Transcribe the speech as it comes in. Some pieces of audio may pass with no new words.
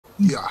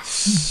Yeah.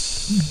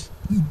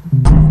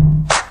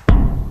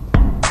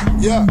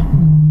 Yeah.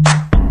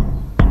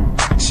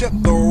 Chip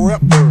the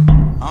Ripper.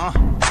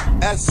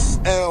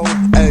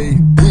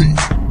 S-L-A-B.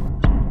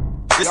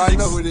 Y'all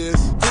know who it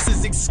is. This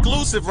is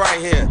exclusive right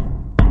here.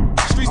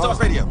 Street Stars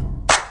Radio.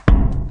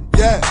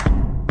 Yeah.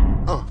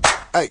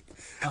 Hey.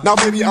 Now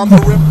maybe I'm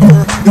the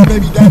Ripper. This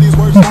baby daddy's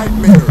worst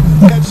nightmare.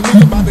 Catch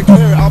me by the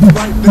clear, I'll be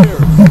right there.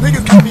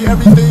 Niggas copy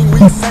everything we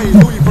say.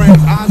 Louis frames,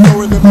 eyes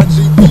lower than my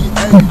GPA.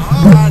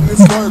 Riding and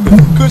swerving,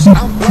 kush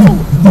I'm blow.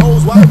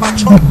 Hoes why my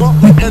trunk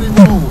bump like Eddie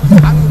Roll.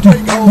 I don't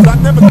take hoes, I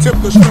never tip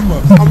the stripper.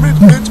 I'm rich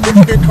bitch, but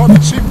you can call me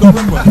Cheap the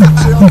Ripper.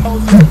 Shell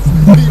toes, yes,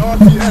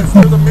 BRPS.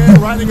 There's a man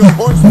riding a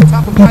horse on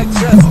top of my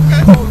chest.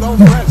 Oh, no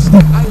fresh,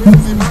 I ain't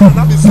easy mine.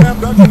 I be slam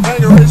dunking,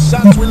 banger, his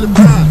shots really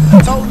blind.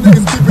 Told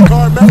niggas keep it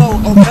Carmelo,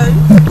 okay?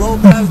 Roll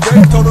past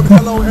Dave, told him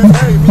hello and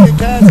hey. Me and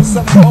Cash is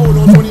something old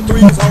on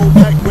 23's old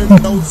back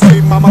window.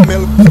 Say mama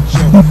mail a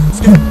picture.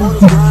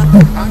 Skateboarders grind,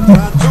 I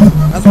grind too.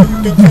 That's why you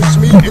can catch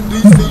me in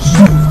DC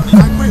shoes.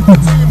 I quit the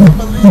team, I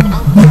believe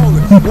I'm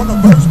rolling. Want a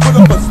verse, put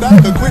up a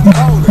stack and quit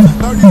calling.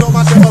 30s on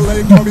my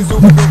Chevrolet, call me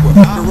Super Duper.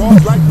 The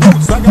Rolls like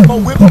roots, I got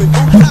more whip than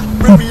Cooper.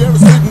 Riviera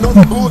sitting on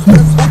the bulls,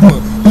 been super.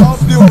 Y'all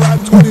still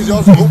riding 20s,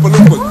 y'all some Oompa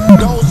Loompas.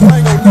 Don't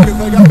slang on niggas,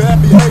 they got bad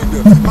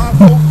behavior. My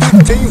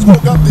 415s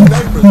woke up the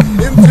neighbors.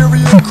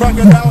 Interior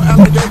crocodile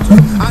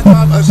alligator. I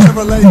drive a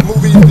Chevrolet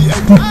movie in the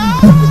apron.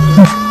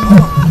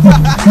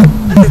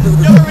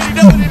 You already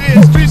know what it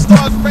is. Street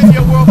Stars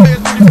Radio, world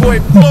famous pretty boy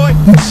Floyd,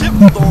 Chip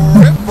the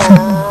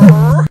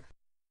Ripper.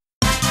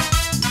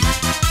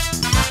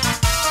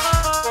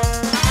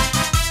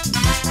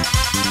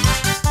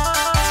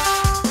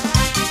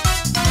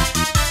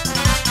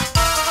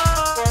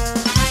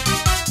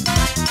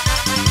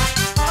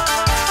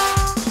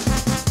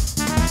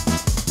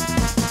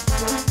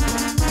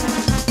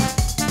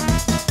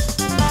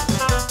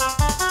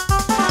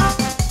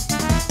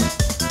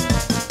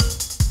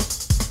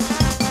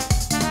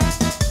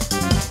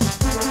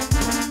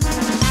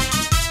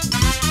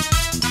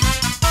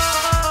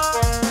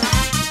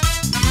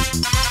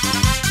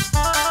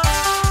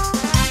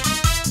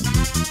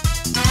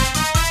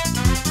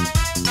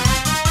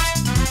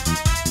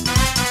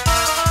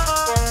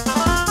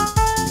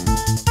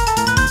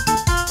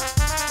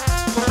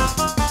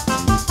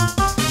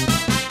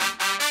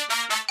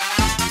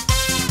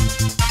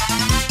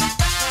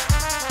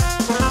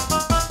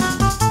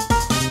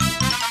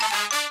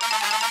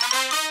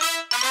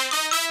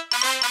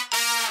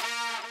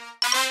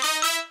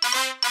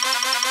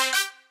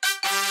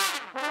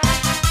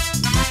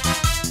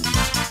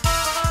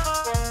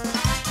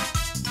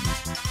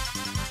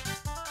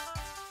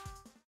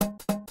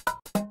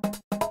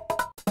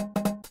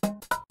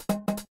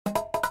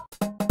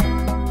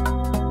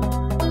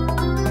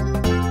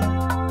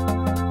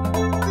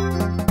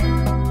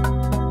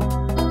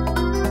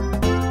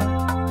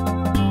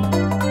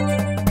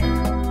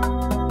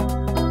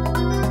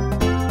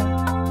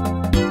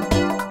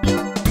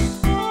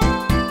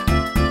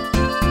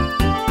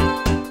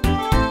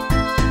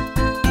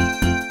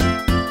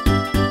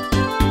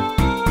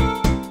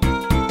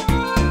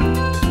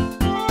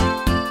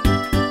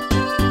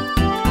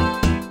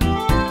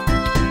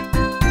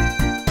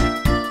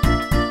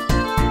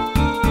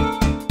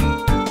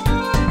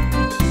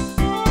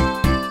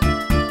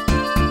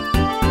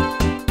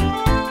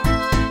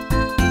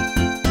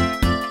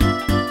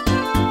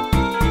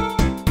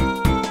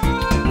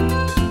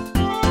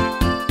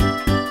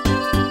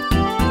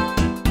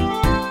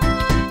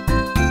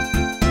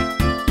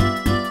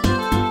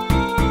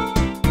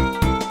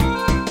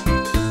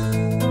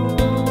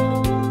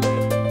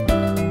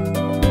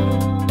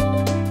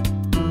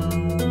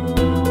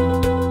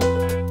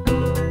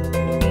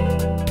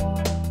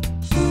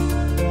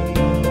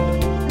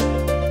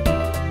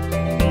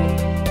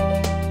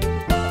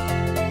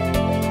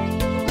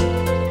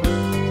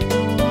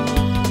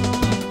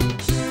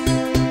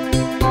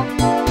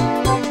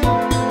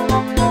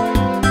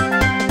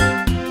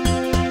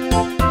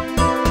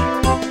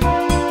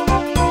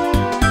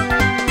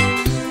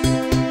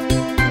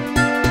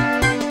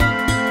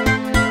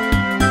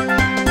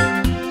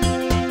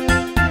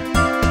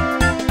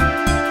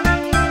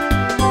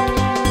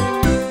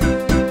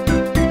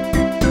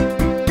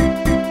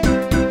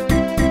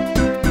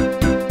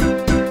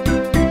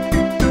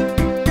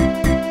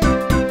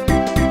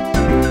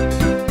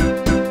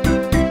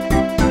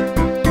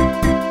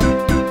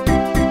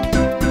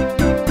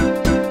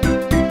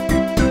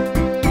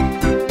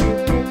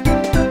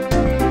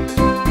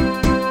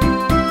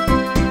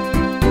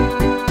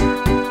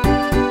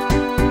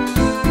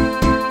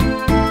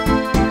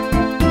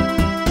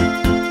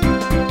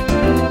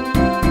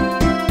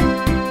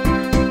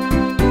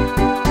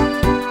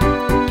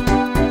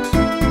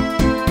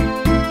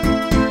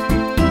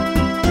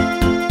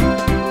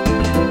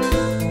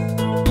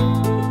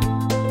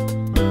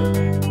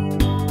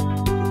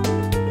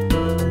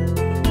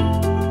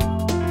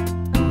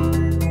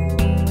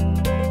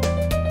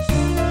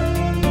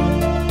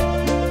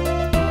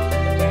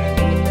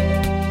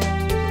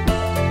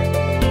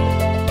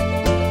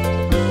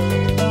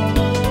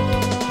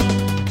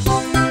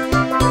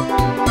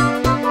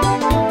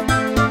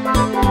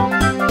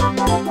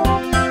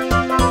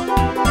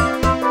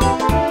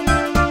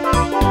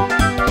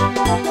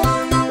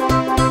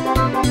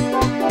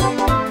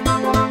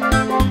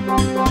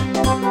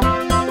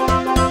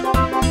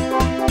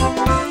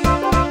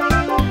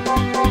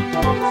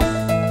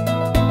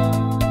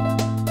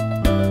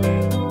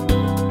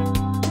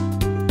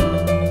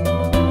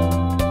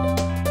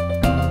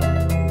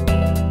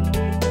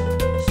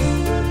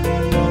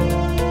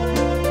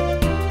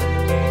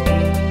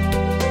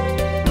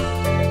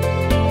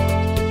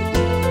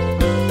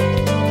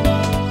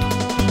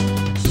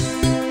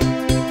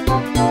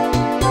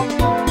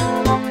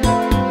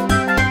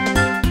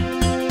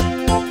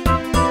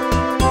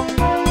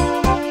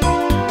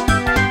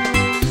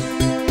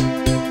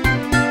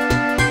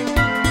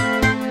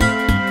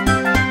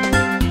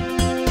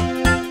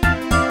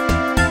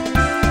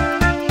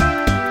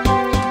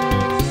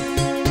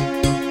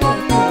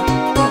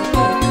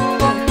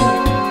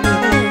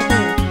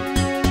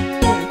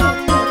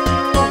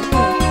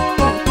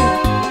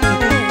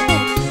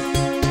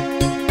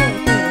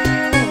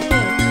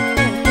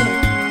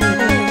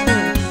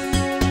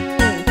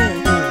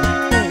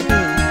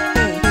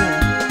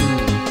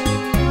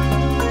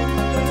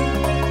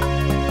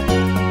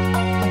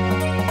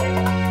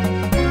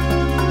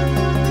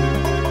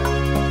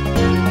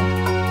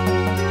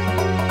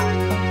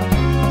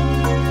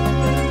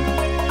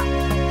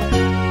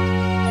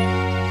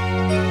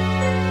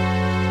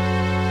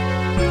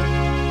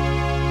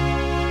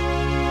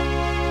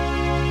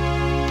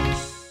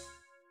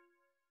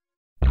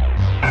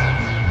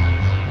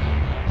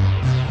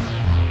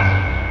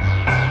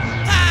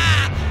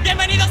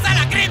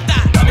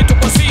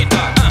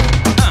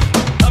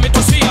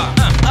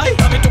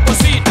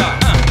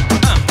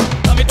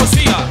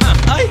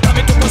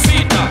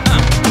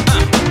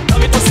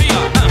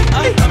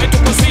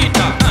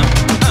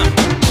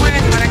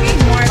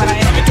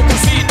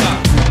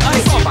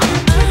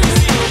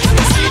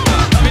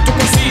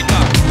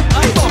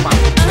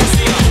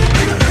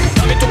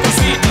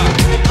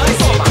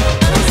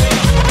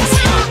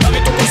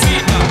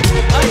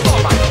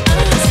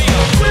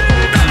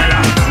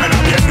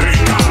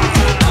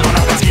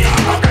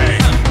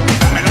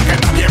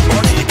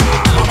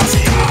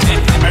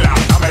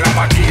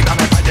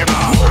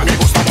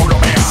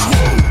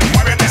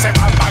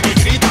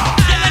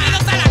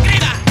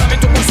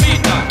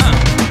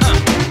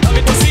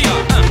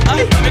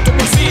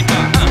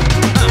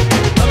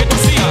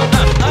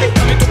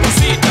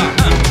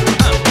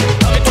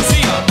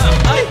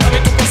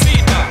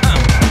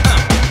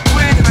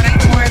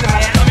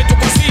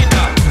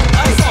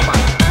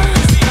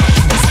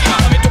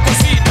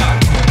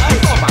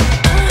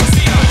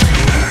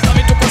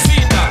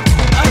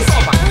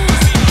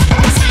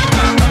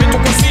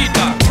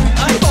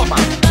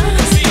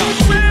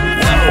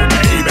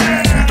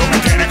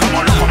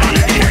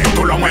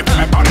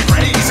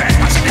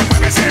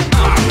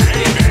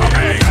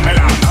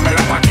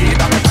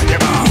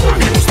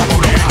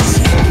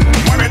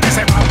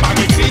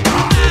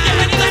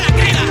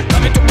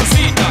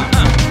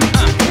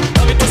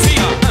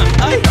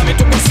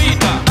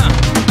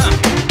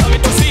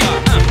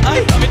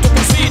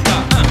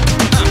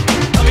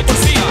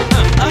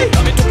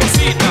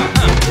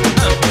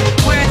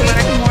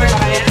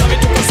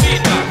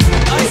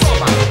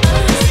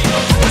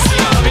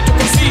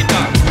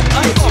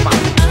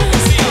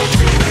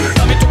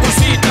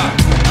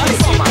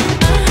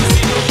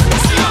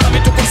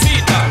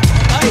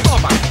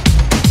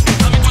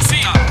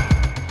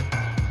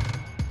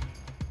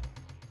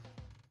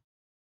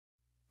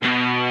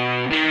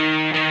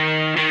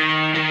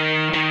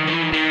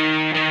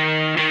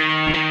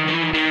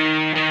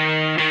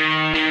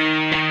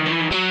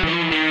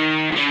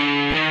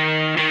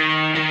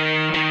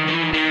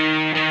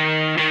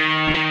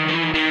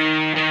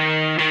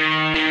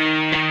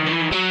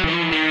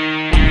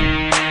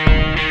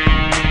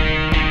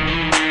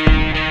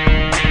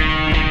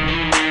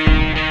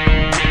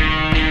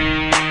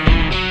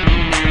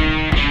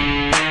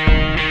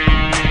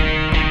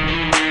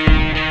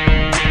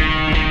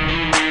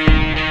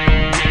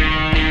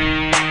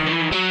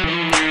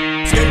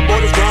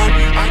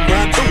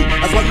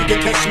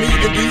 can catch me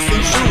in DC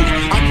shoes.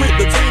 I quit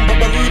the team, but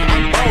believe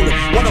I'm ballin'.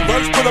 Want a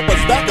verse, put up a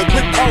stack of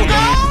quick calling.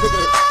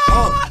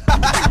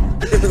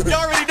 You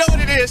already know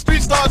what it is.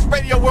 Street Stars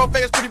Radio, world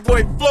famous pretty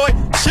boy Floyd,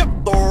 Chip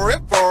the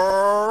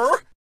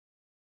Ripper.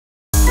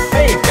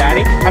 Hey,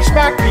 Daddy, I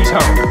smacked these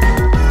hoes.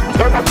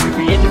 Start my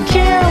pee in the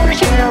cherry.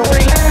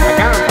 I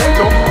got a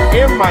pencil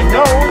in my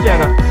nose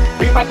and I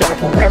beat myself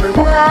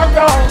everywhere I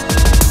go.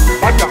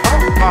 Like a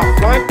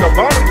hop, like a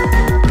bunny,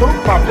 poop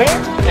my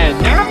pants, and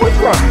now it's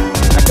running.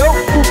 I go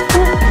poop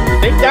poop.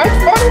 Think that's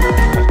funny?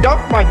 I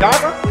stuffed my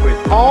daughter with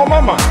all my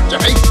money.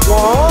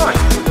 One.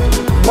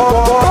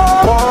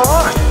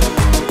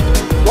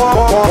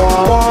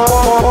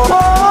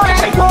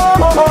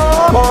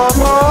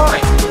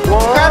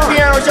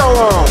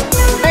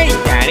 Hey,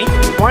 Daddy,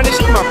 wanna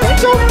see my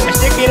pencil? I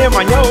stick it in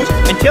my nose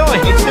until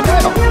it hits the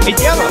metal.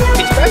 It's yellow,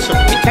 it's special,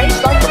 it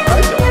tastes like a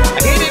pretzel.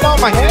 I hit it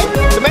on my head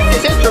to make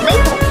this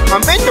instrumental.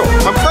 I'm mental,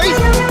 I'm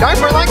crazy,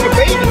 diaper like a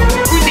baby.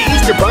 Who's the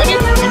Easter Bunny?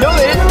 You know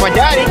that it's my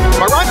daddy.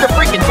 My rhymes are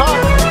freaking top.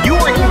 You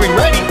weren't even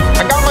ready.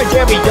 I got my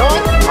jammy done.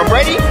 I'm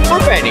ready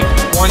for Betty.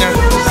 Wanna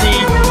see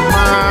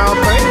my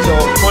pencil?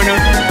 Wanna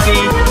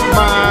see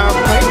my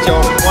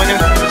pencil?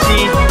 Wanna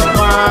see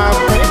my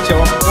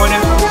pencil? Wanna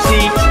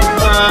see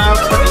my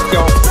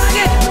pencil?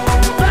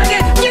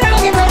 Bucket, get out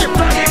of my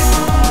bucket.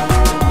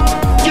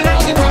 Get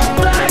out of my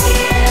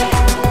bucket.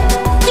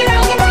 Get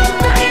out of my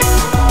bucket.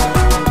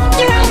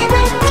 Get out of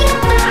my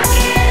bucket.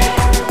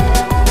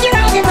 Get out of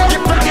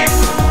my bucket.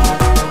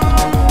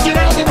 Get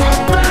out of my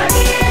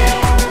bucket.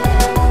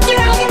 Get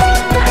out of my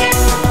bucket.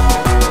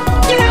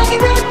 Get out of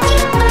my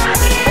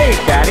bucket. Hey,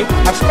 Daddy,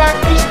 I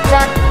smacked these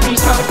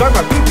I start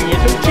my pee-pee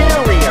into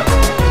Cheerio.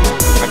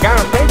 I got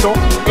a pencil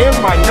in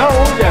my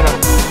nose and I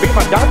beat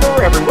my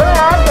doctor everywhere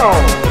I go.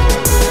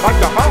 Like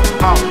a hop,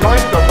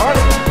 like a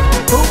bunny,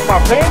 poop my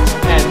pants,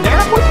 and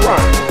now it's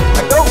running. I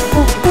go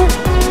poop poop.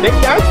 Think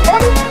that's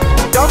funny?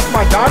 Stuff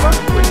my daughter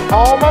with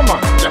all my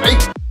money.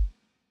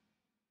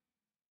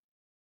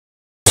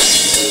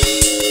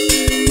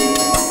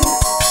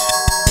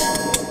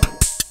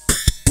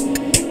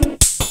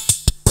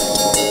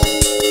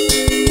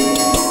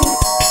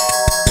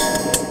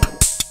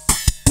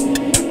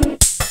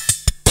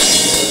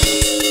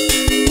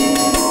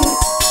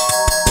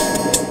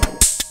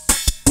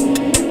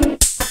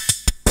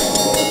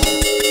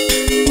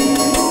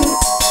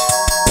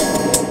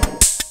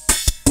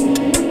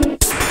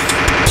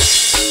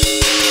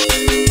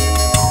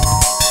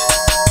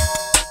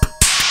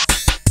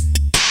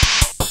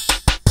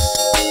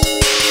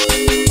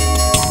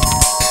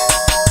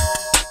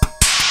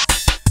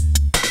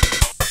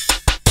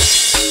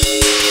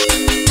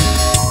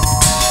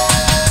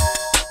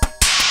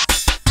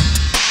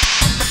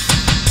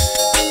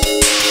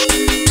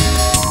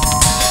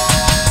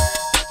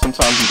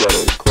 Sometimes you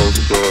gotta close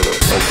the door to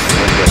open the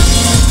window.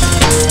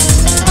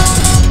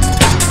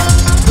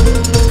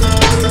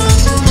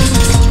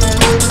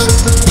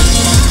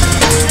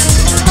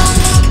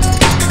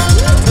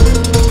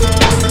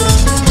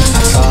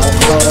 I saw a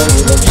photo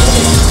you look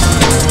funny.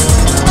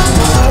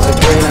 My eyes are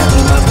green, I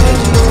need my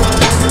veggies.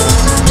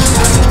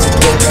 I need to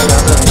get her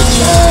out of the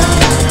chair.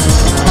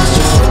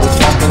 She's really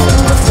fucking with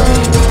my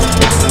brain.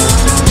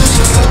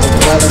 She got the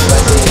brothers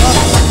like me.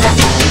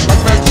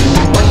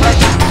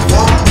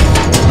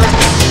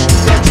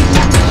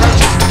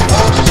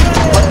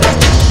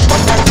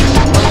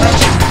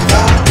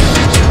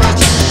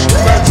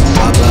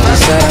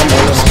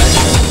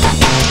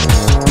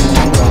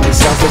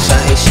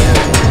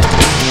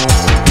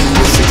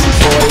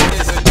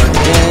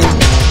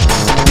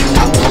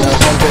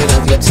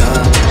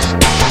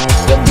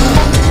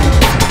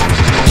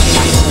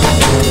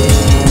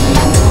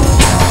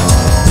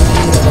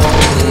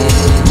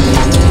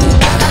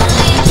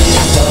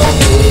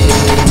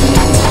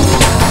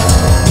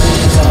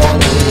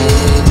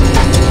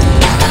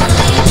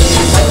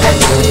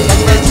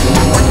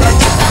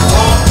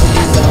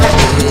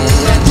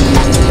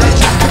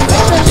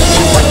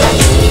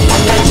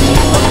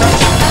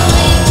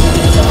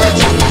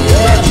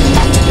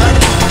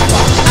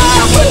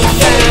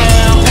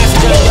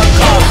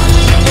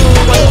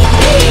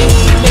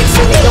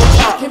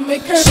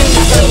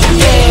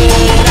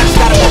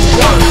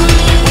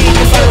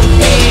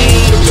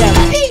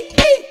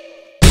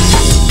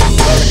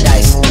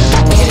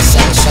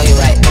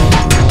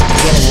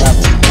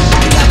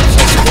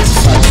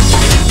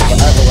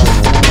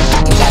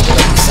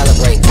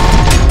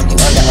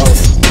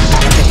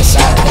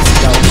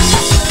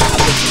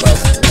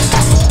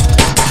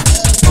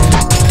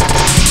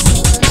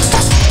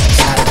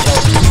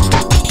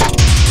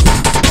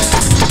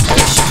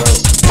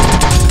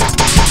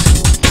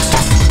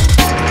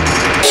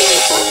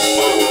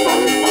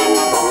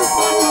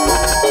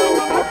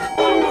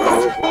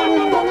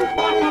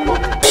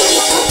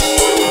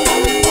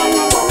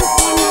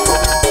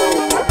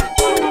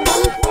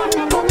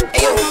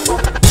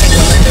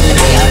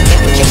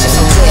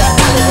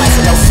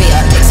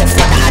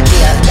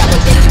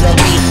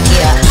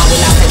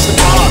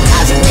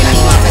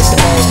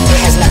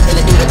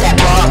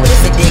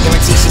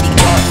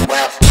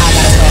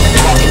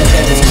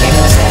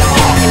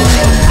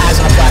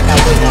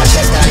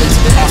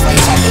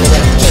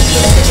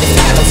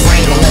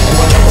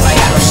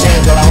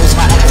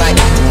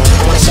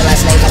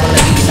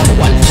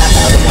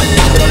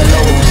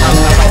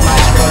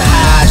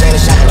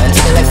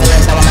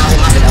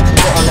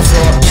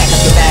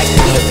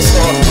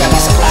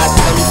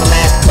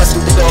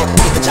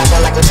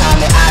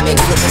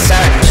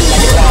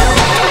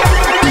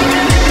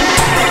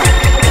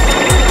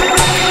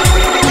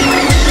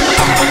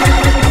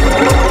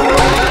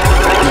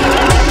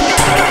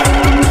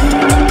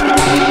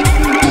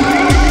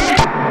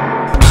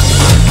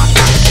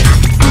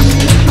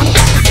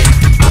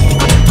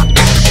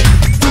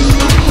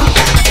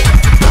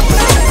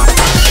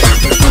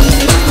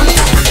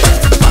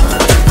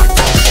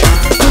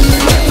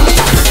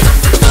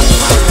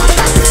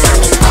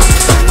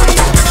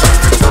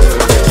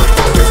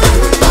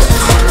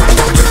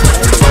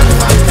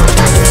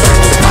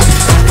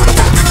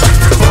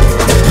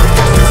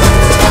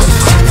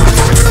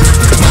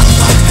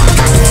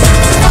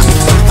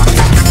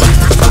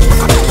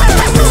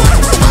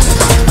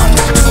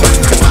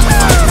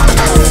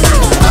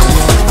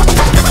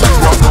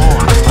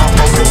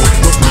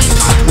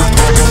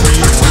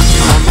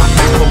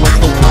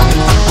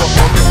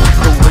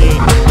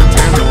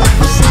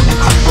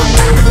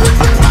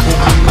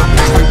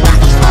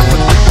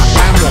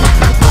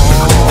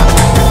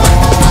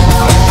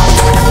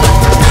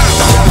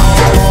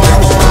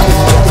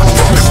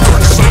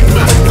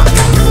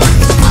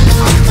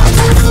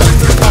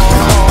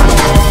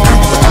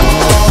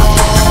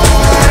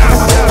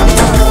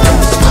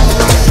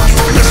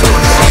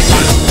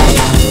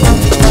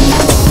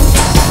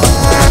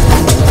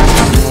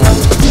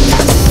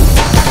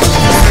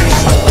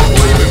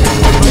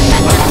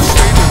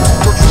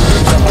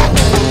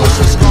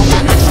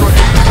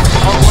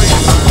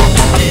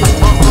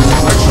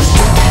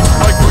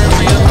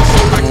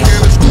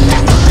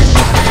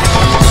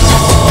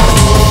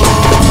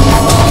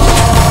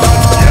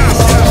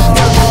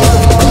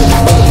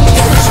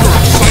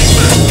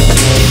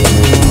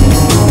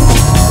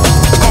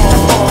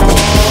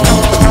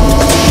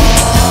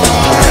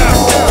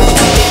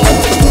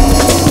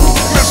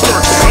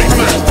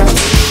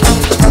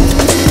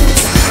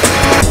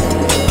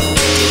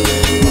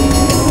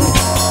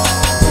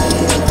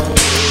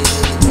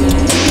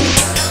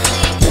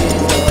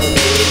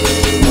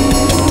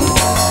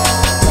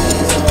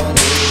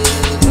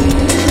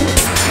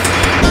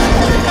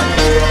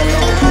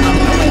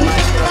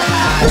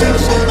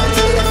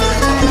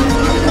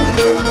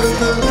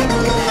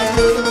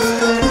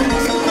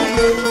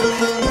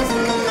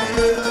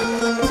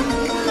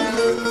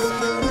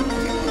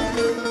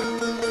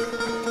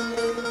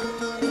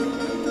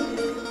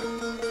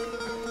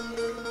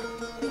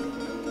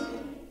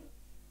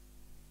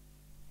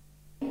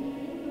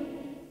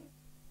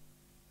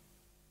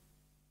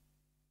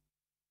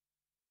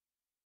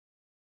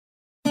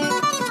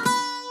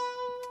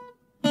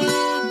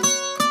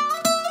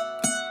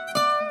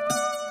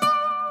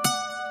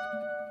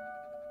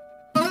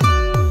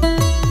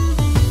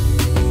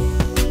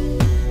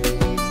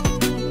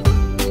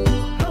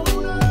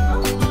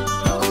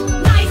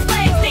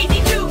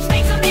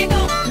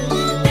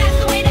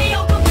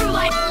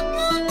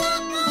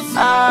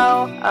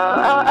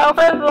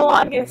 over the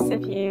longest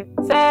if you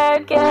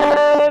said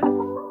goodbye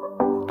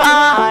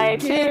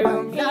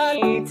to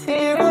me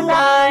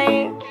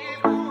tonight.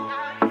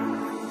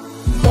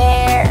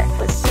 There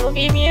would still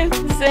be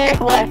music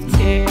left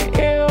to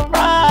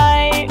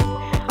write.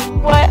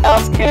 What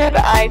else could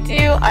I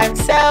do? I'm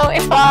so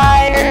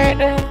inspired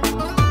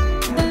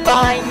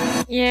by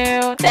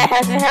you. That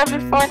hasn't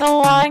happened for the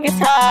longest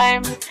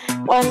time.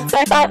 Once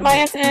I thought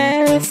my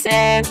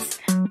innocence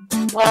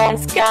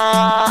was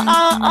gone.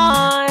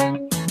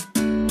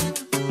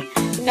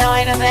 Now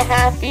I know that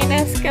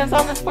happiness goes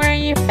on. That's where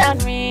you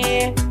found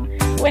me.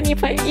 When you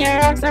put your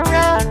arms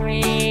around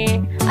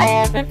me. I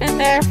haven't been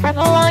there for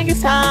the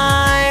longest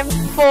time.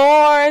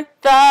 For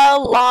the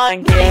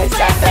longest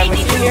I've been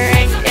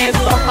hearing is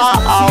the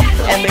hall.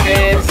 And the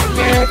greatest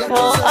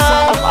miracle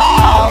of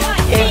all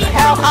is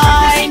how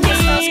I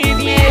need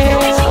you.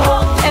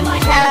 And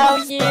how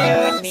you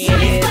needed me.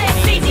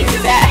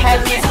 That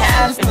hasn't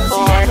happened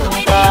for the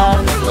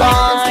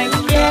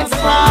longest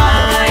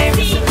time.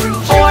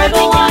 For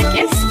the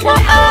longest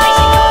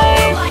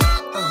time.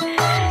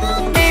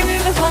 Maybe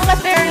this one's not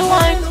very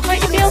long, but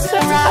you feel so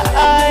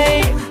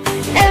right.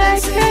 And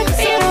I could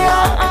be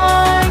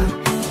wrong.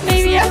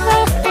 Maybe I'm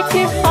hoping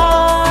too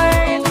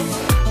hard.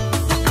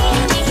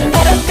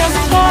 But I've come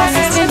far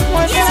and it's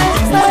more than I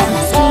thought.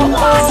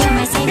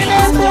 You know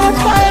so much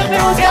fun, it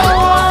will go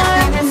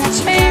on.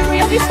 Maybe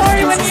I'll be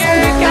sorry when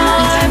you're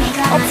gone.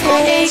 I'll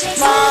take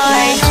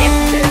my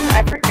chances.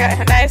 I forgot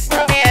how nice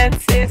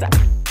romance is.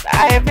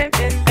 I haven't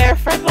been there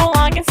for the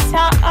longest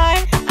time.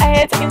 I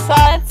had taken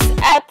shots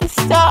at the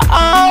start.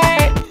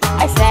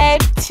 I said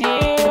to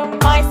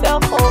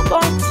myself, hold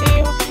on to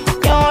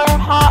your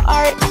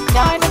heart.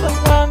 Now I know the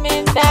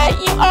woman that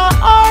you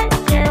are.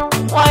 You're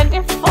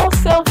wonderful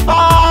so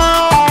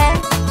far.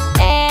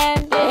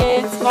 And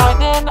it's more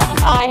than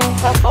I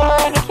hope for.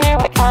 I don't care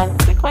what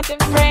consequence it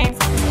brings.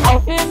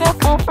 I've been a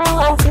fool for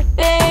lots of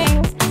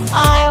things.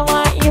 I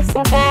want you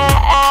so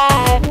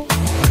bad.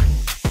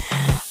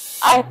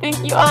 I think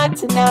you ought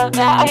to know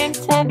that I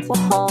intend to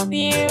hold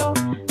you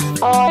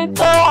for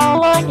the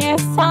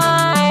longest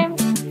time.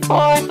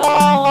 For the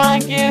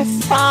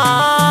longest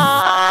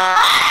time.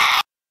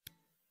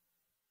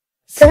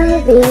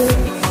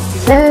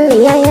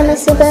 Furry, I am a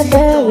super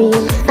furry.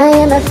 I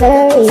am a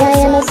furry, I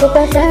am a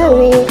super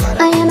furry.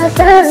 I am a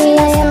furry, I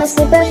am a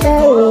super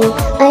furry.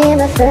 I am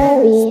a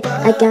furry.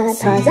 I got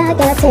paws, I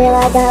got tail,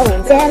 I got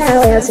wings, and I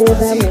will to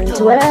the moon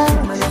twirl.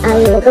 I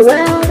look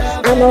around,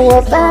 I'm a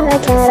wolf, I'm a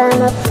cat,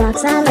 I'm a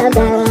fox, I'm a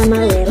bat, I'm a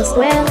little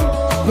squirrel.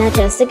 Not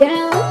just a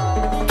girl.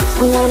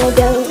 I wanna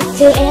go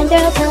to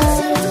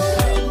Undertale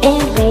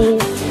and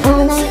rave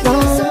all night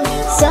long.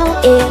 So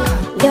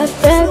if you're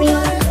furry,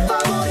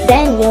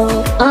 then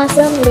you'll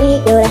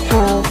awesomely go to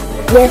hell.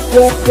 Yes,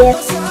 yes,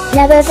 yes.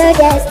 Never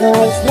forget,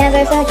 boys,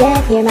 never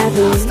forget, hear my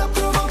plea.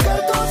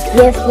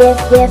 Yes, yes,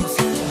 yes.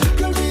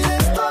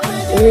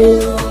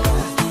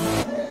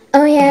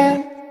 Oh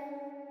yeah.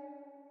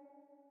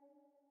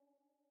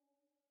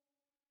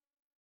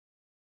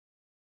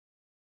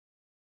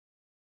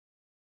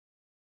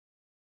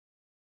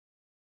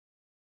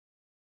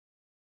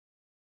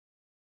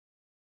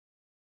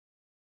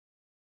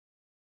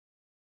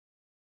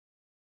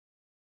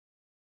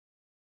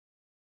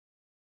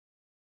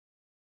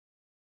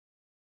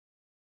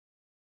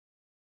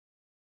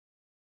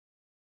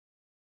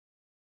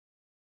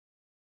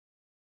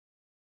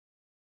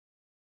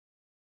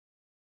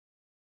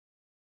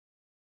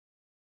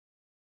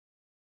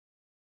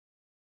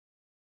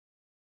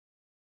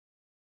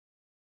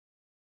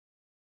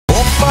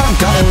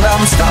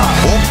 Gangnam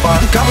Style,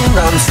 Oppan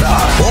Gangnam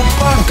Style,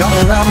 Oppan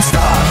Gangnam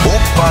Style,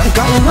 Oppan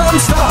Gangnam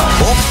Style,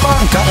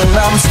 Oppan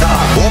Gangnam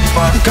Style,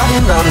 Oppan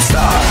Gangnam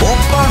Style,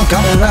 Oppan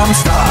Gangnam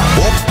Style,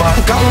 Oppan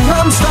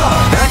Gangnam Style.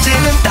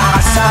 낮에는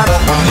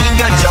따사로운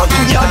인간적인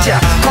여자,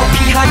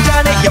 커피 한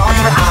잔에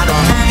여유를 아는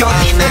풍요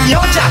있는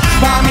여자,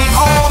 밤이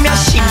오면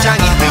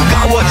심장이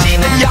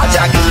뜨거워지는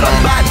여자, 그런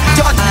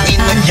반전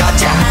있는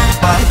여자.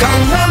 Oppan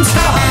Gangnam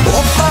Style,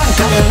 Oppan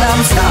Gangnam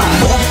Style,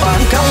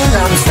 Oppan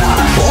Gangnam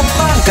Style,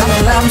 Oppan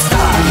Gangnam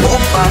Style,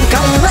 Oppan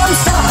Gangnam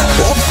Style,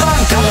 Oppan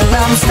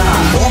Gangnam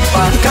Style,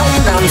 Oppan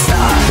Gangnam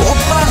Style,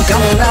 Oppan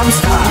Gangnam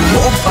Style,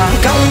 Oppan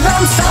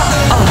Gangnam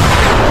Style.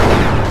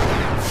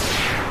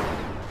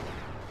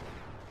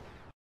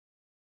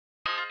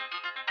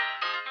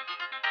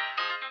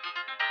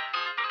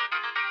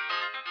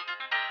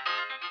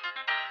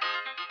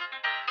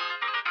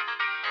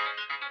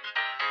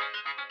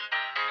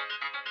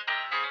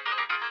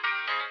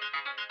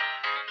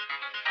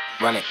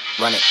 Run it,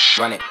 run it,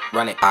 run it,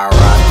 run it. I rock,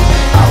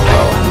 I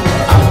roll,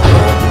 I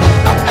glow,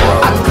 I glow,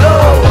 I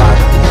glow. I rock,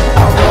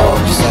 I roll,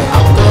 you say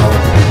I glow,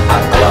 I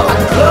glow, I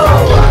glow.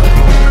 I rock,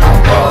 I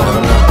roll,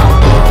 you know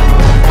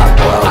I glow, I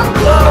glow, I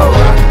glow.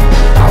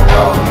 I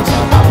roll, you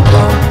tell I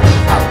glow,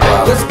 I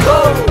glow. Let's go.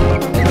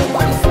 Ain't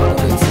nobody follow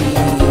the T,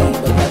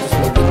 but that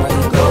just make the money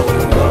go.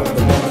 But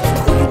don't get too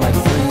cool, you might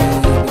free,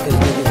 because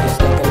niggas get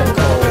stuck in the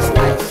cold. It's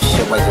like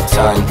shit weighs a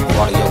ton.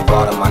 Water your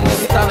water, my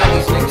nigga.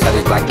 These niggas that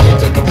is like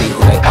kids, they can be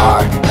who they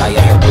are. Now you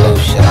hear blue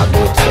shit, I'll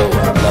do it too.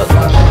 Look,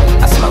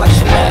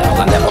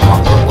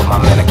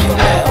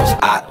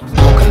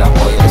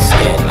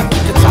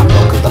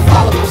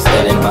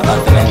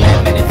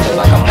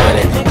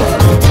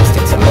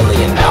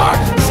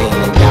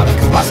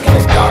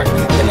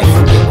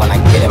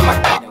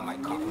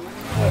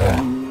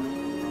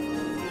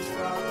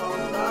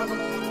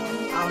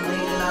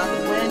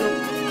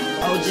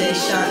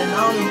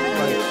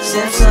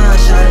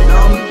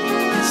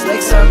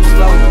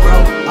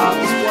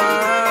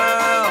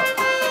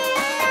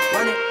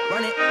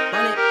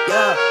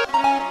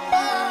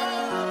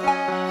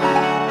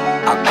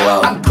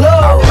 glow. I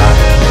rock,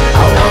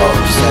 I roll,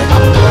 say I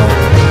glow.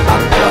 I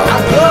glow,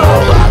 I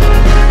rock,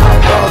 I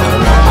roll,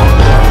 I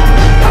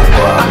glow, I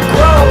rock, I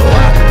glow.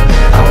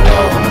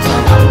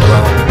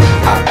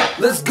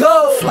 Let's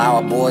go.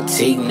 Flower boy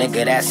T,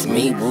 nigga, that's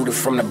me. Rooted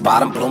from the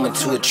bottom, blooming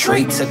to a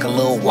tree. Took a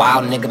little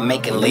while, nigga,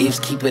 making leaves.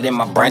 Keep it in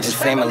my branches,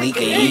 family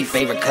can eat.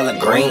 Favorite color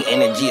green,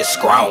 energy is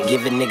strong.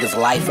 Giving niggas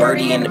life,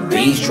 birdie and the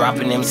bees.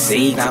 Dropping them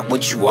seeds, not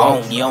what you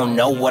want. You don't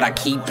know what I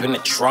keep in the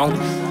trunk.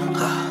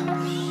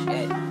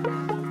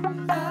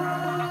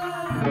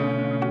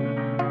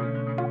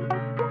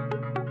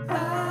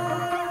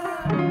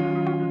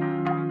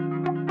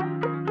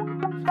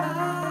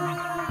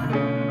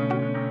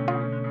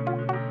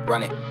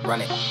 Run it,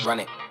 run it, run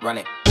it, run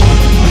it.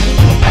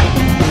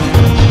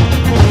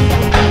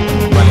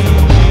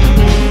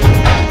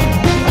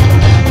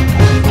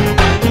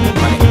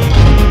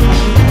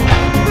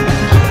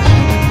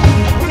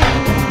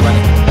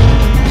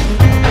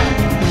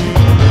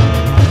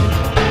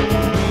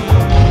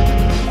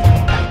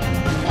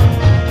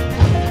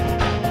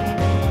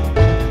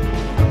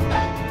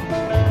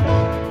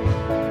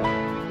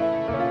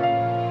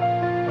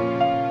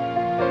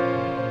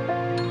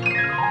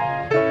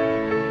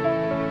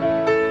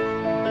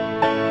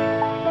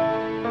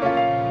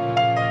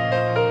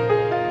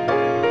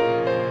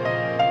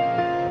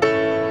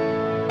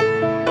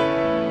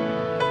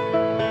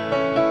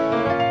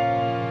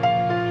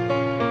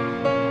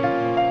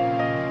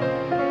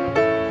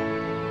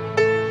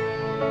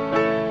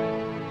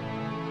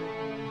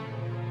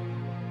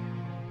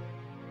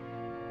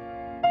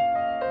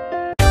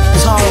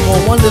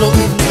 One little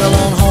evening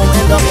alone home,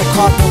 end up with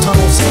carpal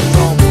tunnel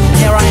syndrome. And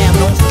here I am,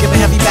 known for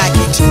giving heavy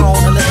backaches, prone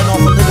and living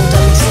off a little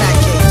deli snack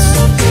cakes.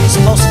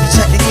 Supposed to be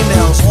checking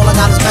emails, all I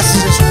got is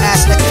messages from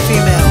ass-naked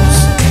females.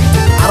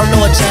 I don't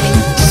know her, Jenny,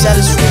 she said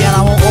it's free and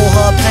I won't owe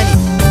her a penny.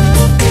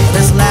 But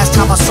that's the last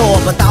time I saw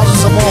her, but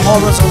thousands of more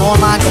horrors on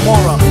online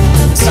Gomorrah.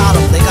 Inside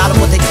them, they got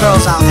them with their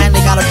curls out, and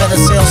they got a better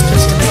sales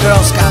pitch than the Girl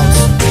Scouts.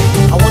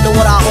 I wonder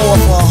what I owe her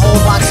for a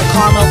whole box of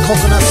caramel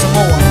coconut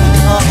Samoa.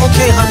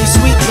 Okay, honey,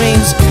 sweet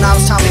dreams. Now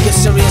it's time to get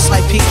serious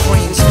like peak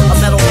creams. A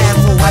metal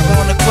handful, wiper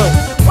on the quilt.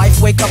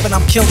 Wife wake up and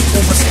I'm killed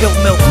over spilled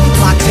milk.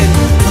 Locked in,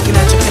 looking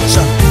at your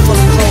picture. Full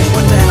of crows,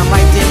 winter, and I'm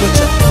right there with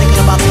you.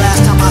 Thinking about the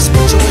last time I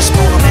split your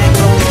wishbone. A man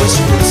can only wish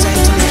you do the same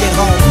till you get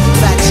home.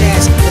 Fat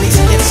chance that he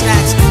should get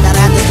snacks that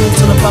I had to do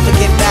till the brother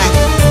get back.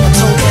 I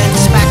told man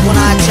to smack when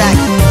I jack.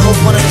 Hope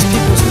one of his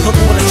people's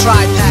cooking with a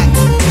tri-pack.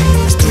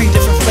 There's 3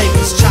 different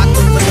flavors: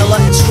 chocolate,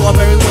 vanilla, and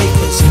strawberry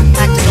wafers.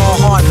 Acting all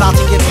hard, about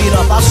to get beat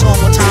up. I'll show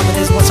him what time it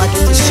is once I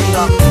get this sheet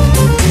up.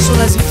 As soon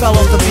as he fell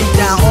off the beat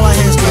down, all I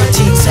hear is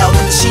 13 cell,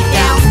 get the sheet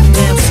down.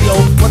 Damn CO,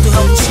 what the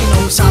hell does she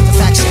know? Besides the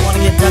fact she wanna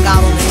get dug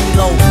out on the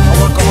low. A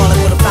workaholic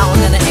with a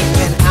fountain and an ink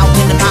pen. Out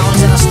in the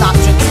mountains and I stop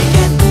drinking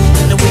again.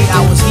 In the wee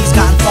hours, he's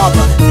gotten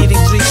farther,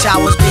 needing 3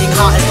 showers, being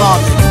hot and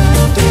bothered.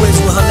 The whiz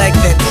with her leg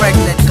bent,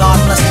 pregnant. God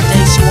bless the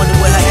day she wondered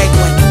where her egg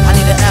went. I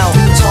need an L,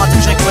 it's hard to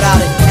drink without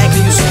it. Egg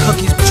could use some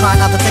cookies, but try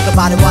not to think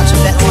about it.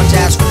 Watching Bet on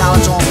Jazz for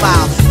knowledge on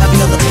file.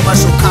 Every other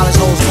commercial, college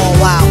hoes going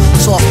wild.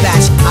 Soft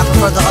batch, I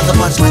prefer the other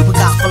bunch like we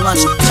got for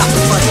lunch.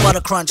 Chocolate fudge,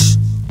 butter crunch.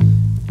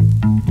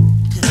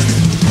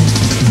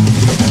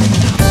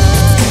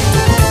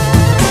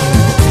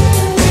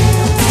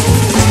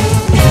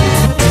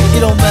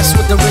 You don't mess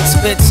with the Ritz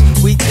bits,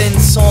 wheat thin,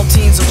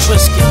 saltines or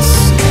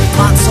Triscuits.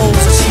 Monsoles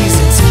or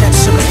Cheez-Its, catch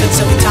sugar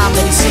fits every time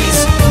that he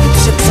sees.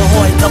 Chips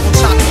Ahoy, double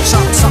chocolate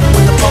chunk, something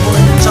with the bubble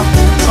and the jump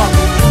in the trunk.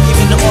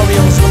 Even the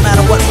Oreos, no matter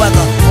what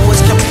weather,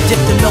 always kept it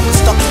dipped in milk and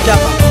stuck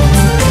together.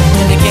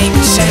 In the game,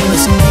 he's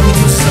shameless, even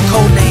uses a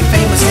code name,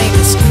 famous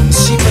Amos.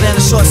 It's cheaper than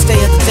a short stay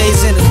at the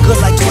Days Inn. It's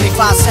good like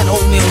 25-cent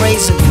oatmeal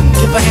raisin.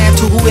 Give a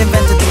hand to who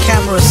invented the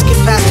camera. Skip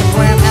past the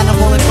gram,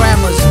 animal and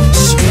grammars.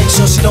 Make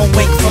sure she don't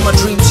wake from a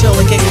dream chill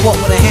and get caught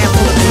with a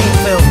handful of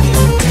Greenfield.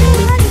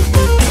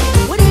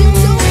 What are you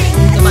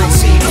doing? It might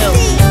seem ill.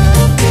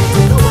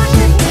 Go wash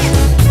your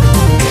hands.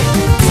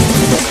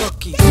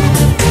 Cookies.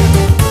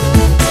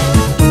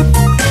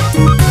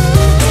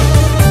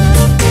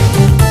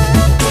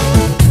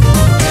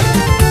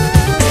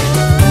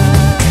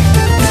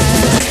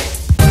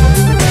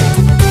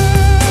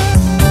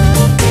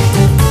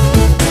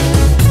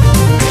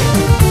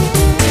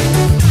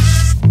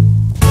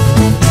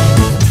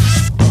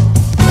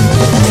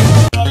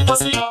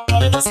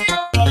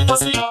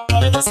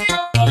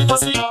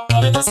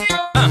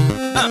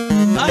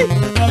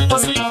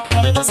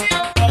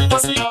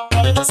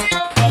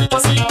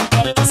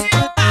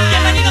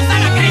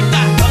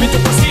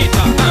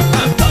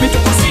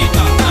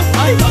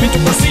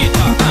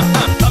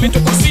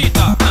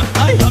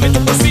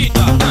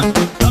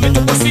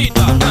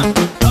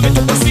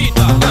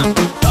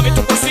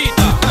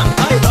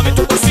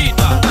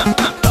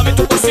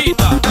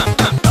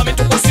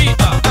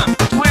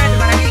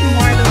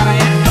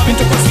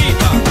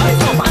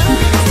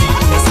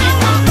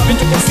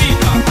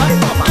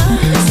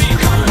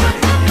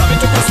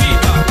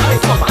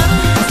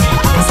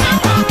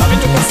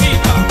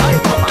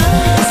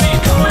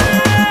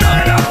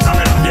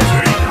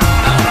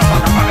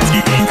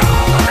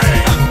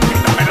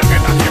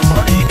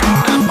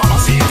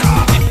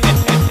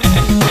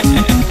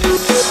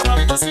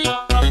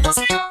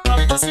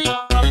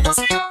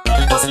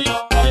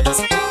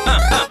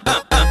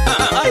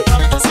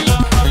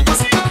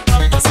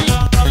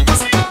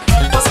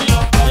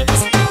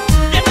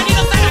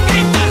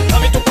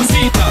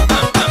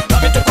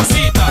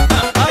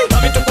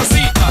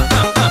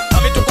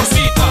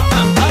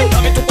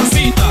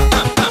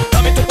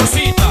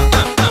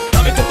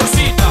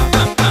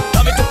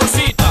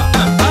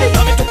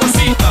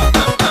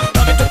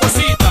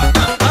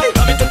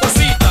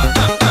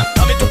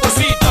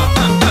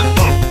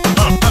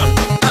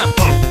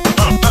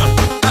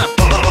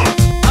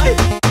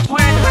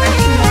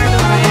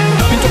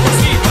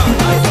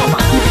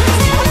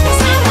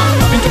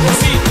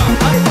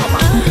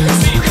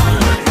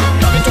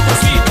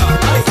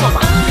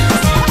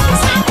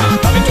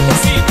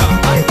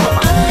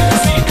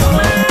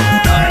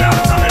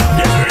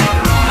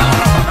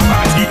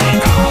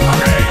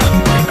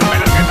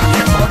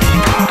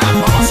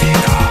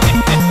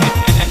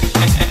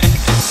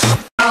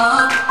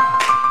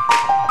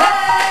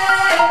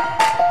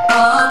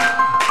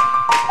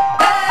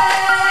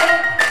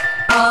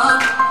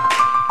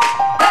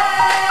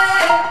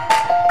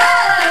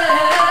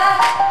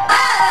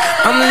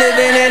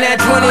 living in that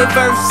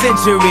 21st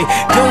century,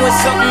 doing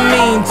something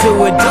mean to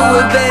it. Do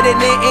it better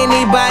than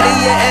anybody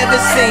you ever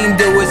seen.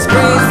 Do it.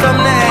 Screams from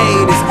the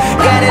haters,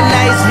 got a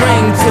nice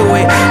ring to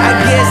it. I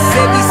guess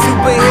every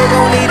superhero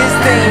need his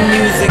theme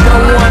music. No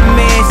one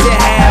man should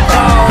have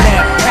all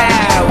that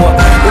power.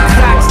 The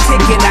clock's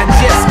ticking, I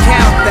just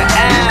count the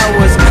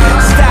hours.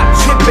 Stop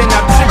tripping,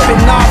 I'm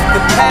tripping off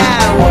the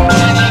power.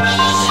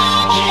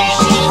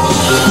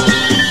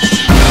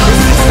 The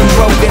system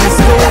broken, the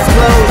school's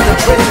closed, the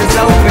prison's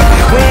open.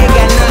 We ain't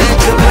got nothing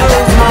to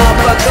lose,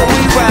 motherfucker,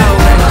 we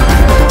rollin'.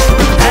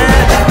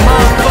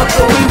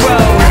 Motherfucker, we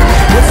rollin'.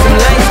 With some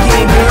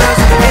light-skinned girls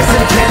and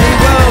some Kelly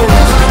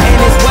Rose. In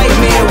this white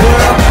man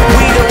world,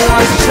 we the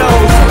ones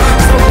chosen.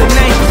 So good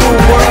night, cool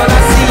world,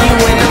 I see you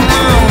in the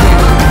morning.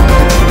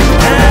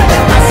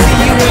 I see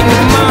you in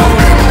the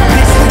morning.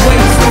 This is way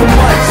too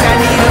much, I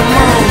need a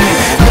moment.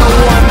 No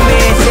one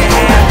man should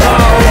have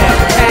all that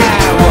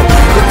power.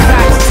 The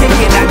clock's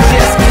ticking, I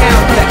just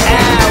count the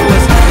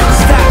hours.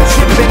 Stop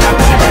tripping, I'm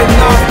tripping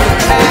off the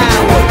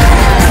power.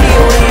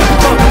 Till then,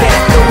 fuck that,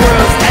 the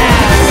world's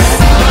ours.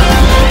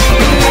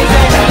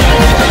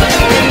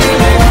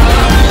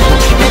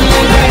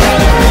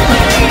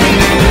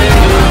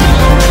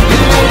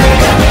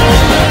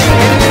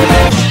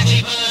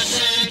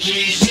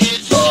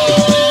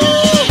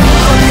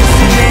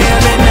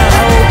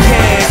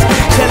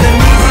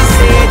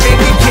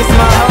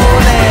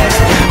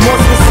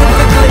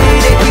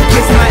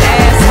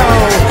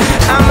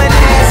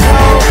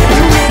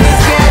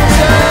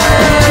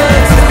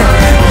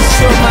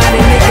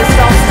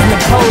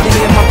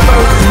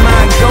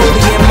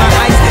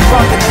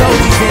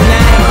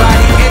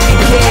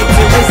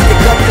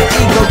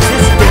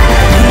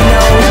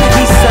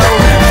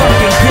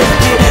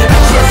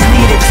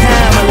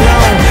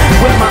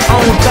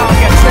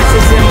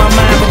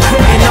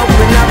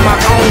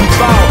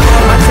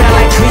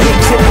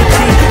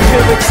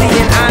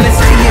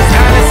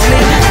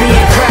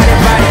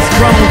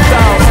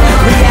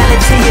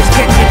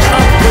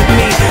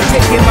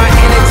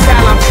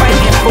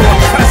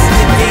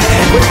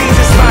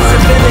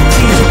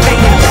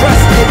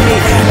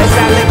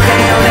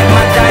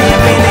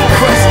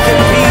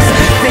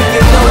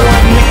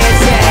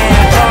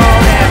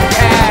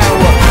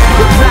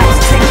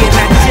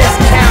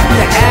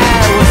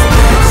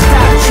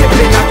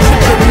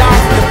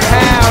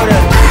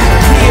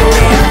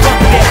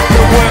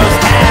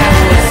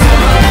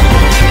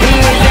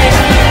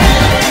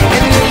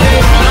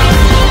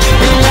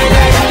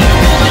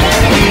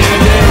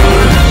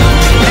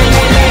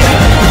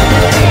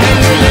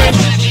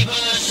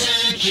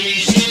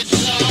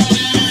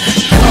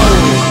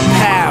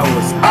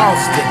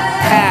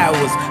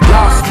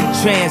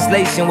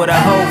 With a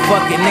whole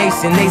fucking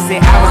nation. They say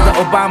I was the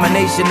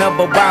abomination of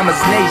Obama's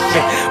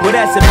nation. Well,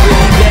 that's a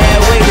pretty bad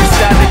way to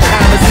start the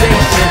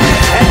conversation.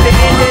 At the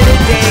end of the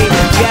day,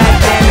 God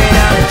damn it,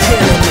 I'm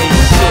killing this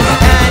shit.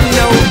 I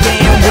know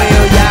damn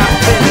well y'all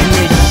feeling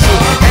this shit.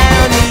 I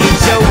don't need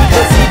your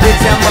pussy,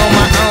 bitch, I'm on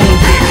my own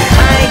dick.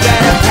 I ain't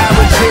got a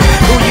power trip,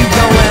 who you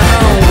going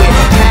home with?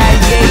 How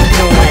you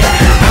doing?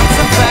 I'm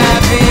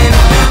surviving.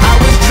 I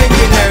was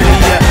drinking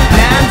earlier,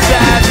 now I'm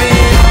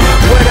driving.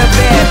 What a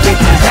bad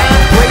bitches, huh?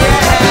 Where you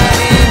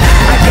hiding?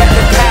 I got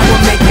the power,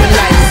 make your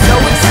life so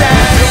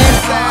exciting.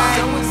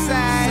 So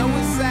exciting, so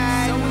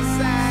exciting, so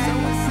exciting,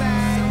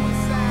 so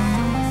exciting,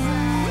 so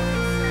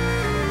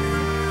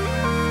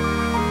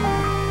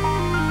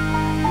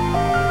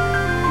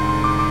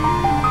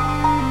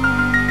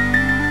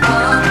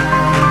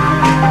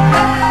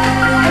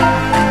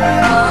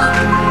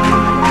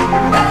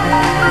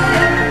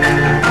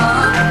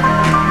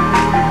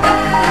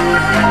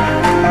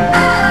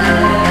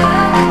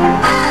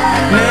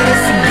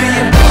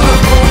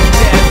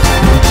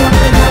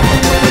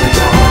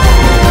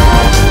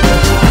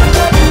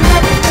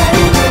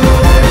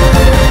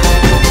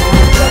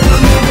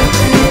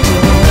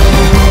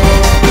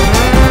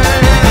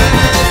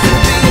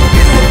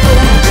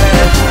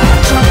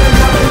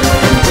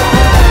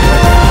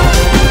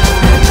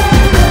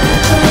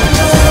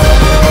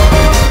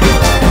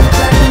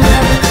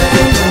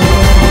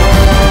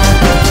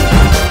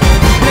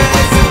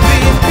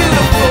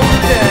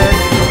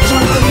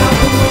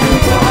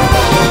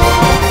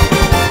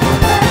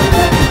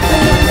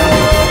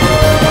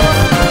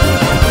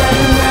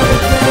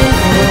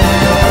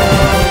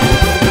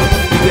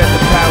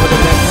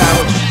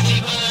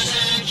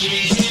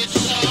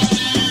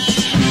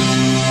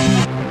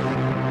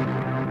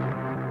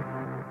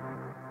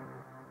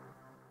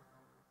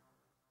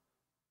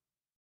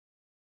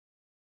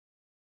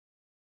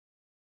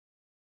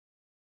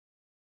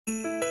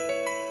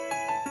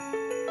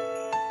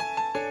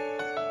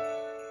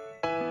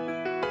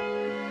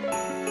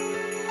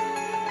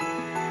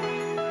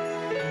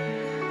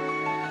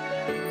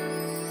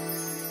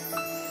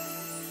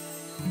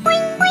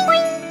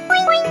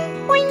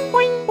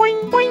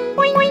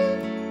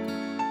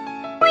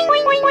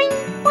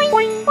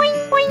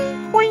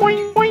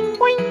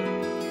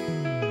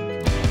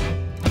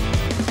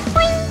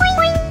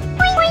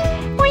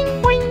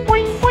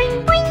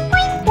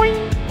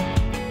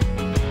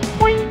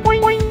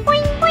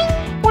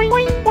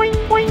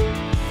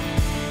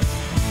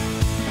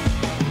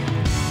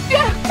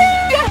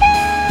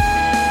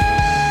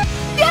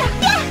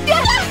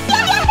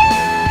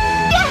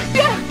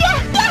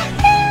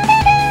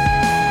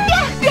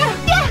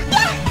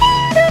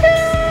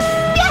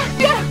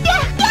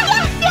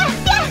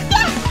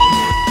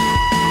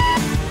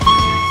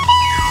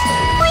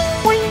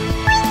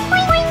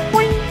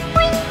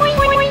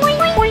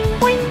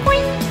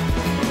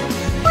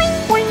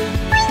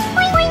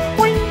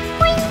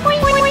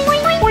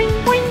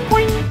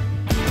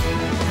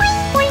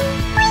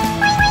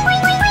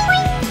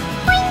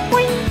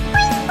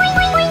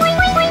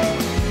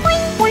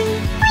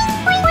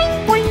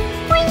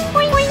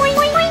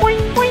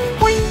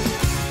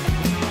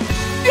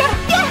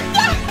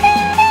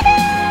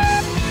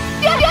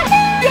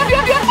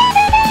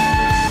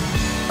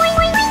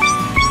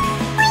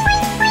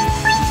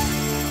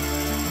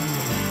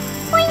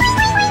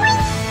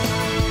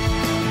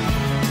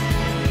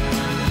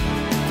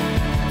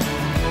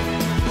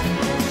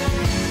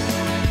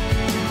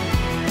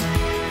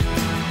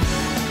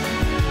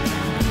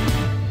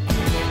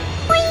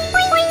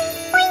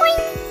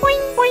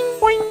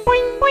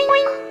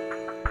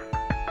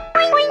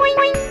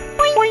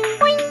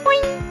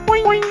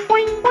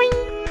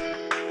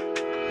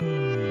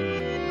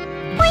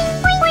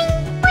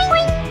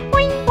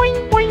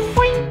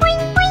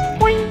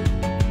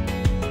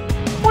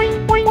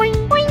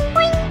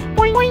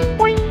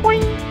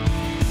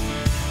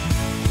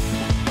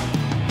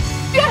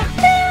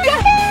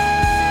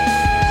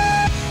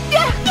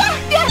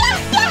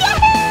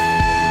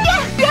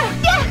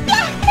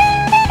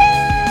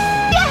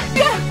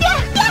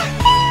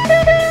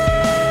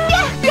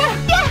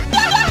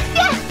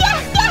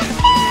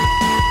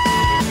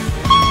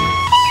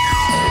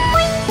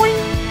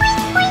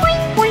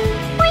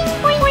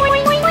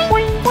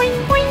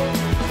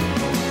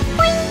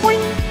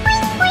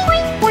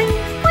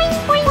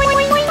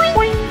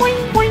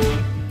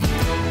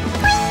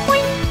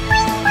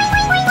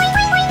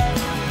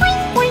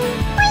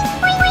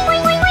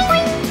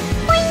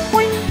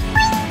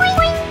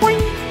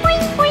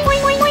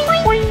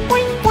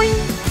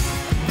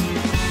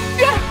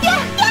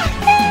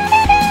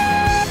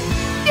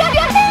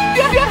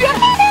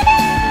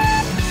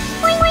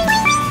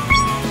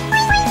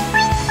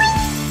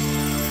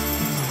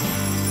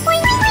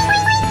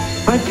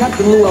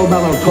Lou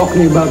Alabama talking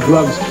to you about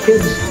drugs.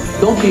 Kids,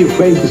 don't be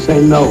afraid to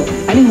say no.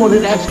 Anyone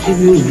that asks you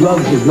to use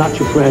drugs is not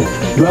your friend.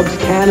 Drugs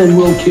can and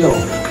will kill.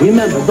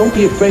 Remember, don't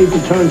be afraid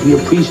to turn to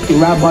your priest, your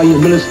rabbi, your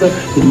minister,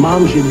 your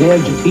moms, your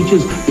dads, your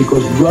teachers,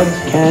 because drugs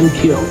can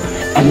kill.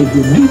 And if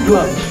you do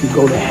drugs, you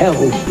go to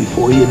hell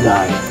before you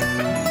die.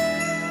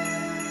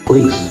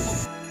 Please.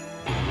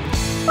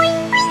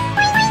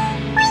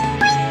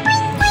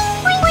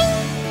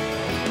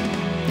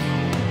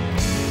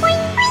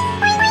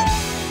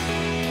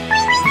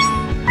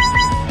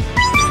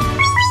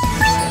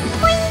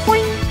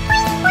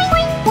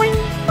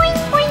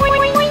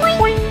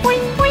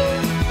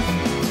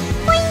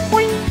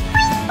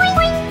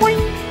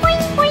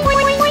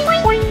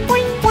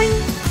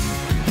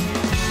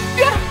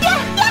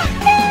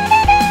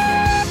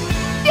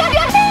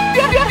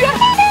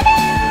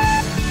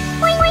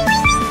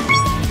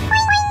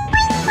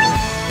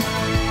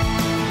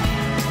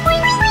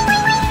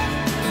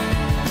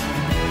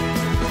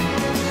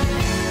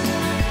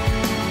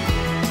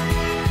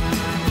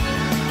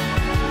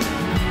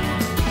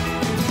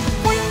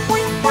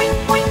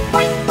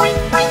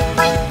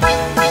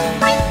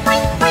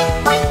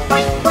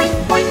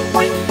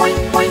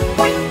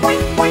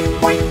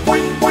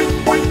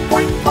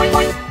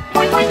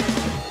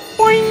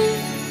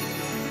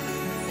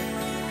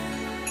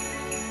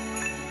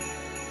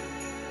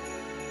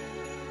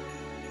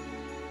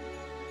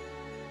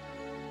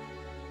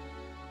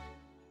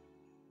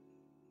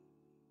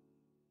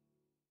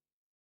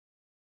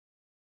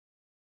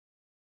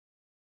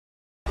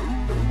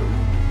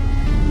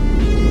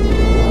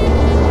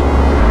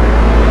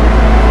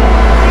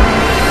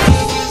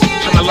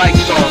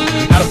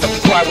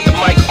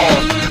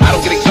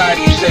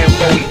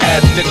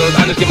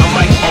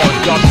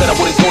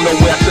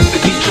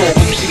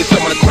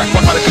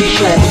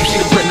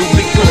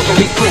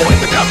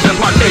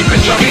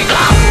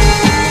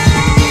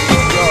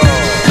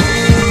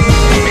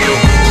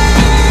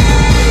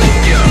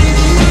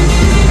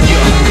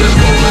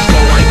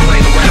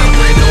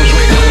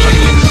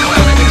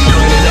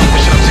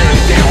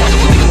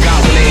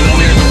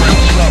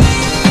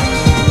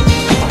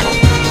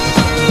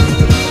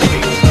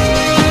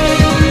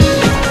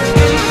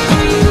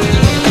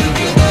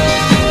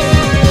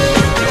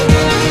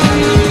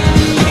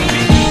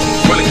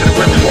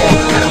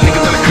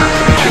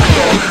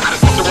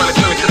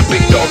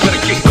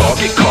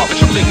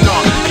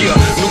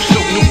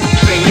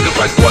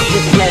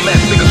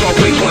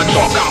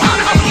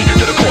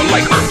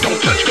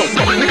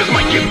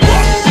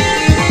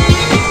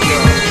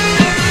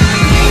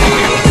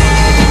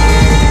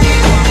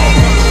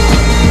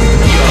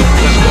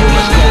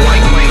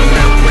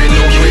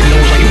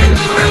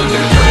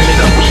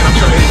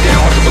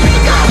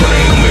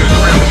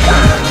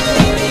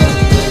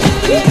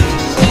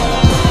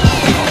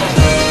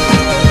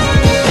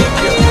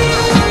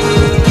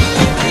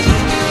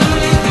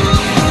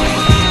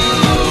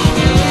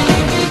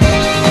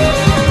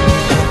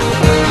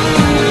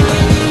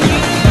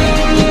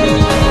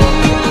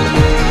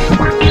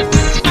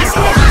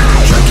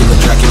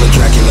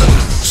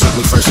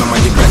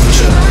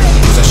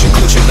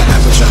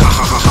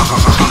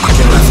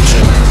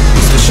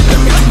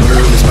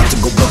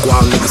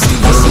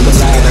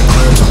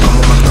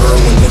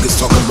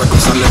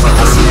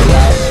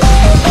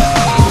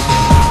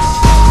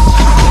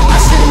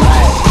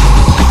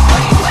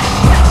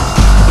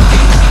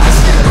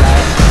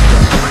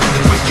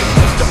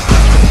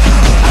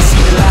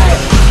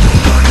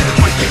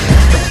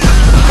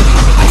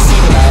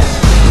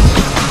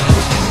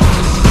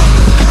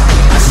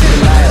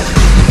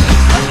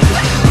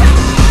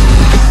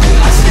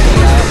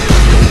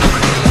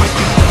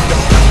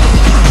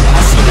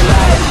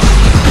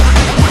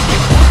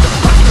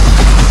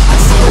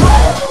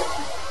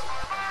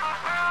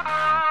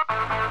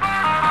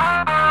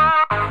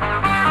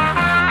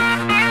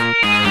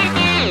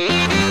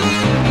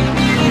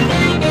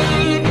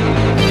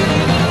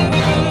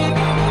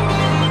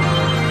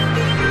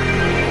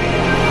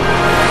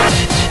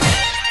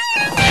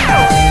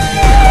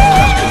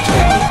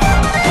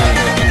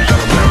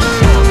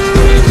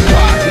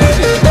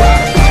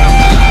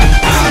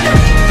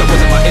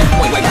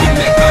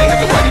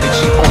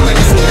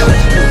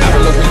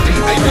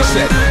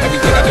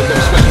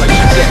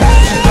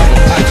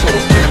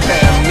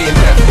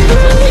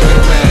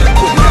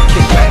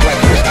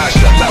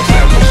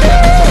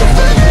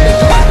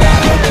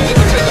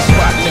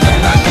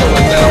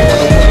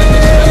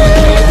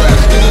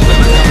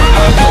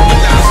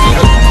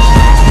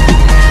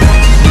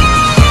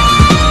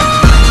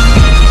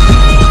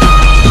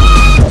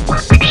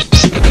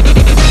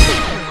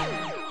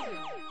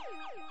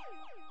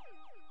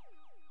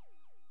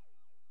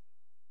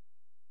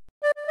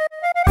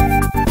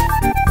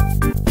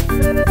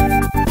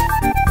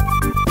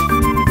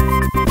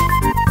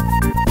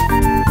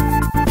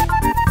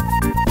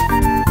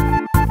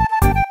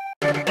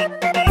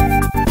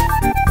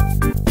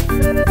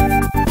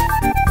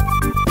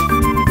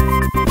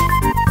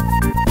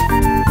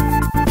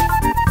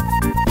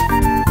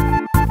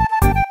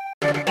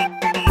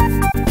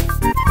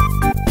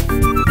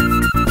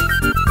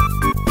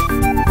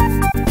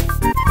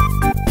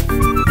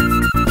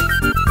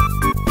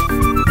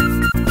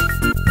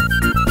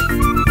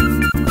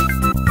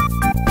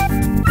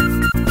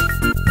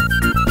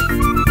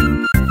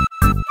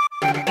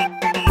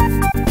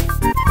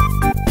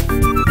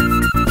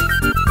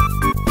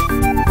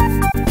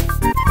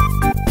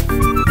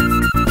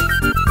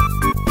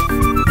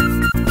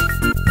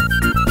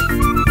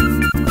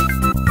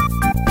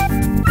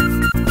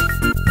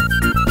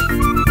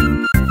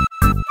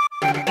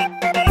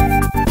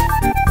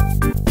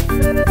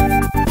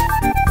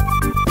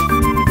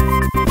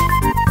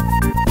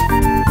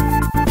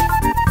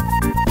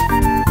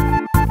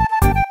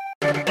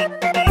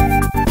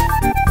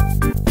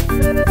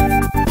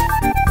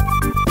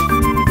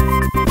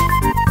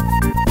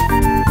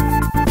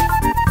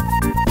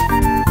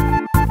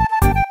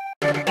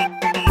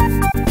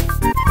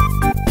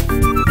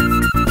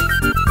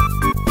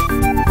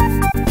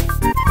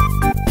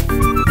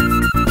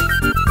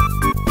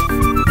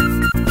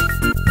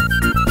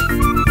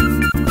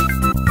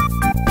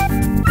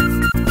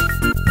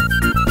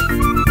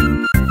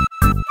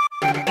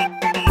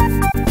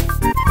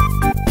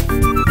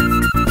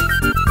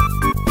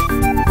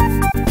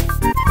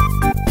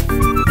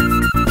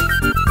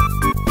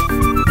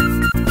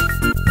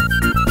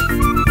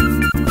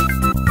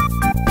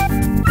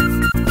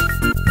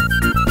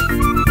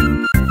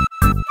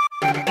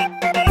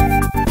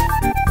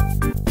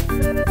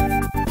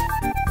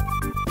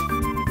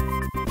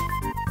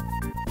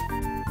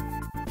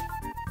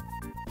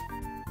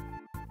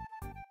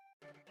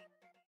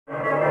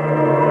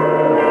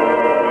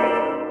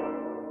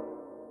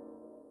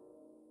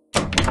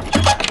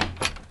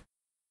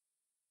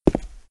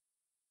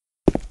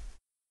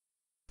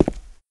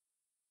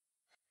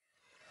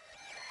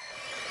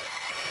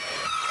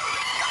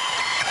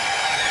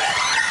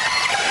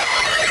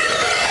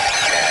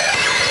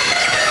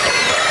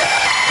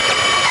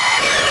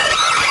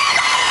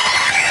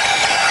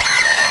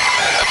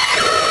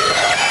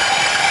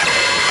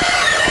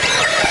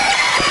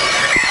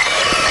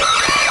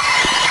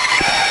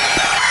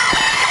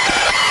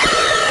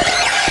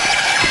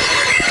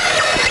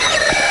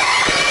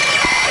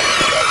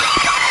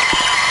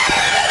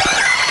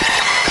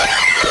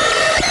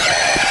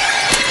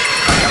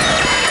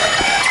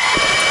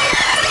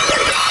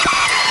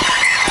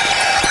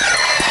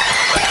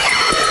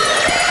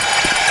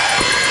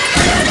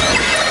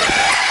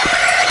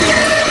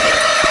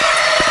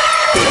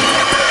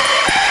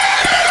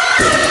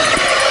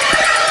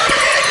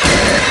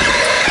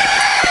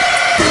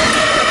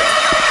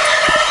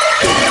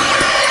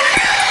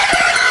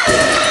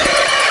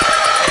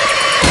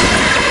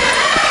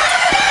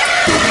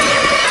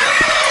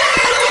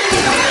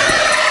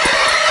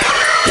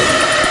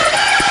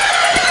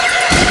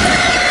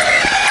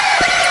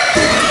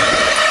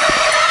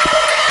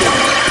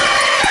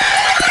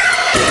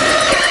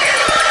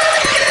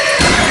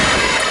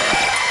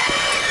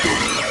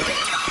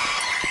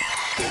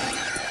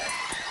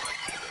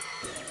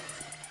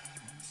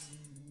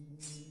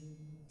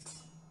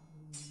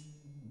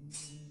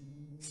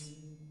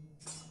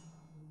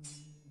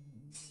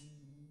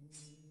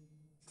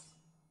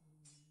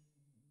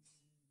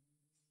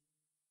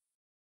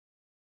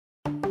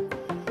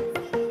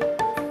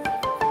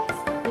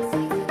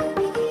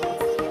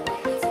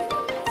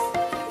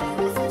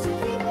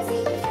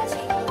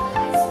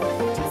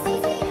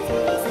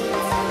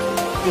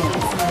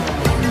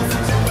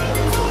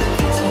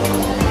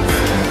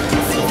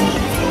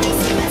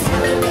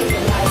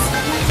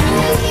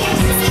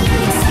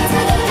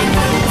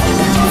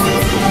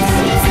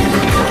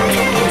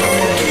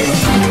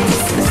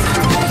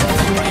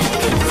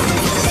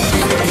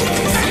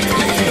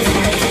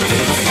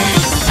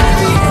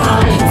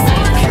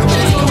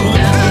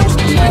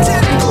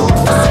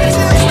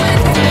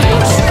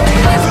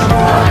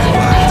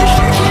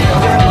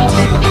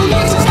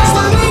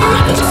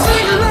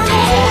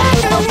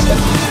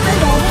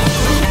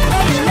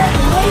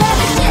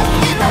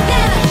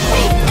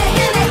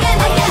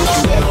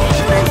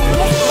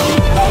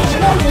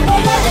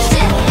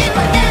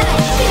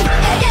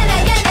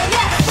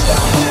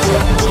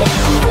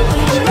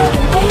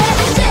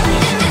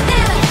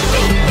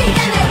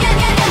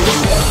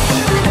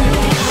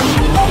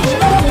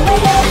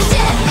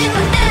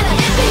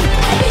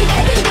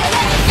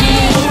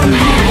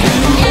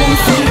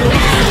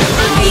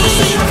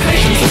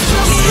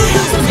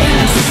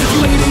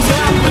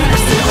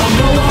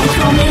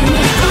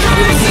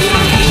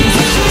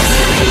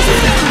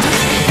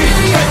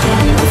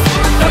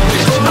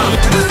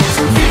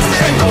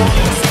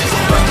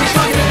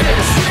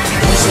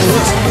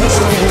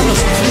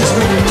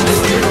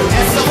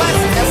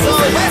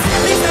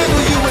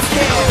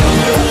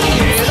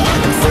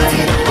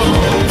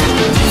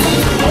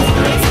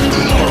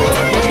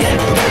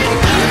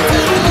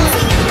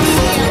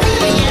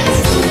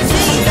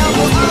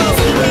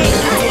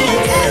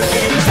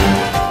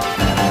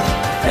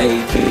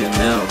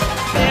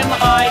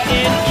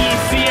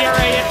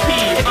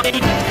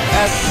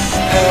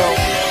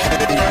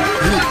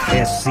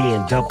 SC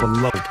and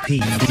double OP.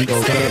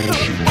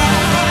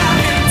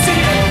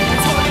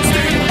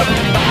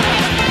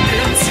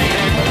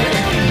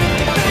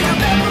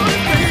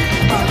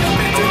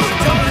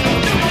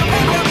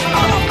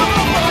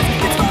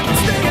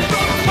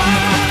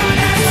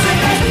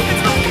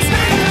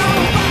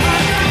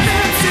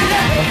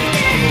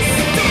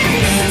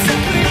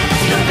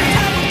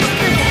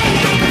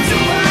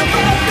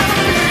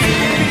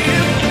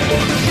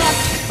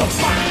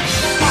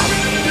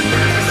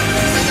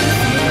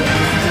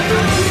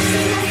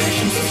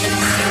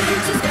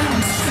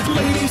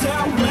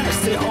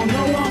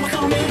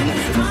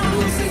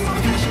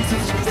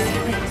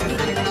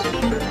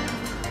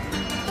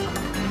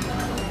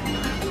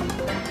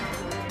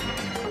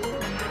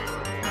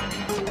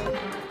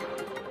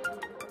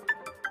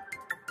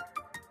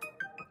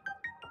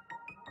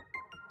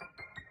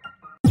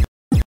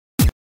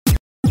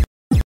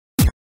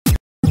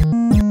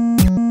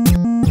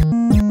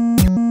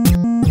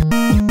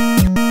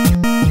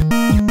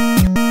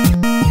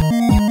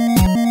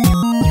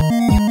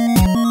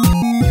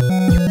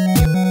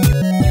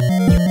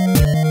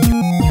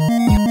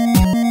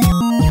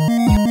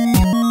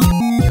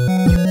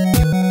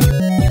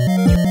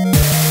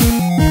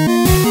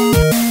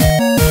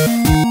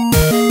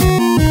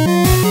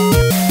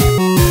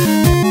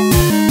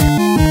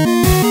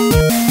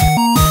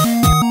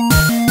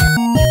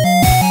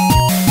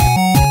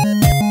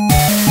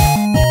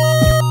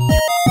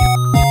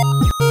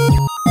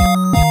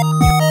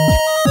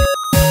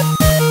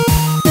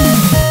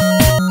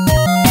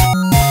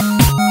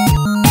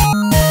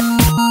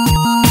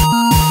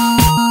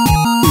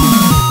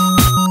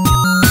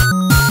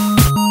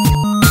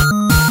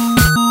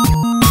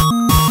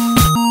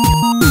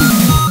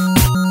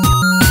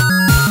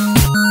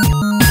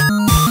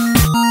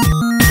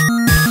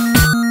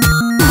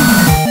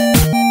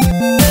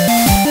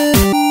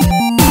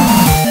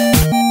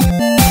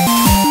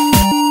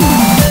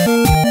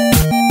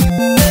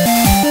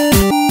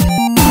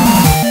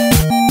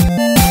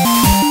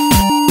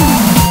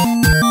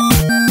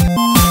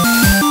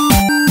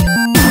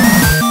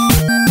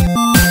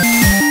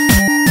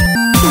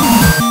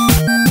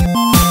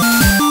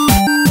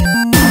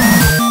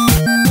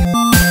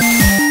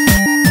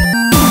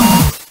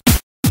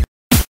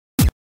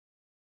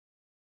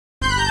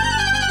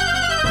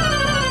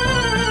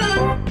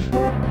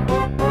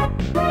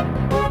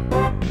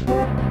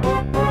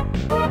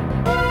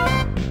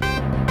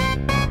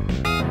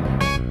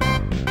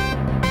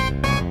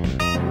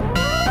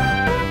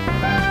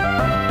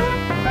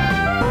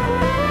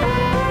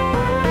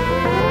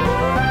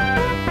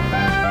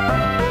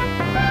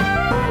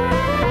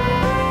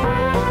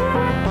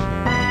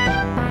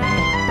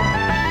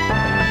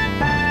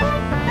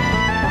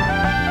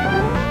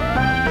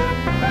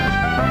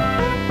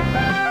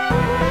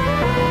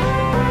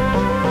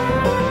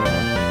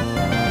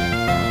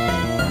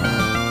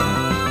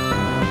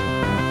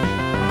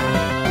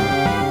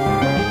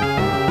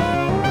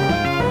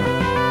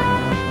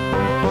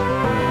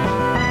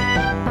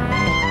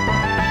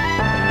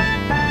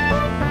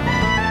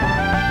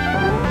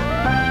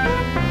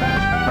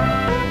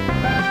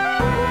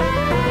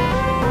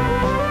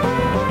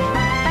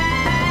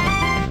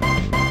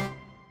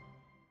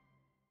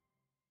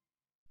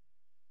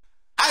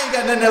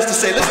 Nothing else to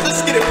say.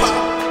 Let's get it pop.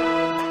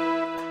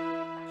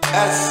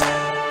 S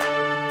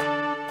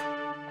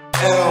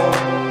L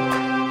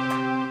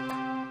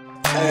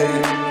A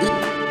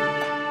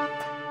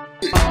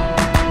B.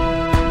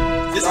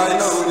 This I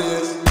know who it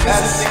is.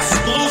 That's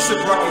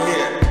exclusive right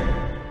here.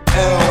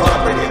 L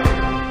right here.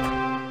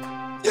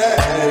 Yeah,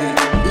 hey.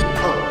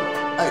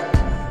 Hey.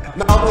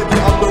 Now baby,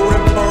 I'm the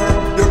Ripper,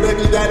 your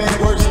baby daddy's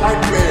worst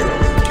nightmare.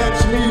 Catch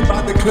me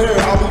by the clear,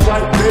 I'll be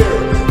right there.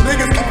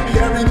 Niggas copy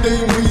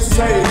everything we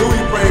say.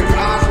 Louis frames,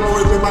 eyes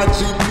lower than my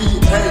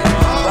GPA.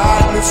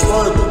 Riding and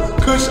swerving,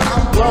 kush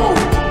I'm blown.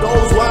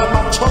 Nose wide,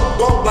 my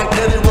truck up like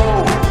Eddie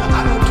Roll. I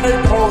don't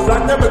take hoes,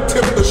 I never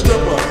tip the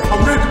stripper.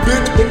 I'm rich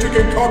bitch, but you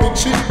can call me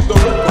cheap the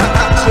Ripper.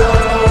 Chill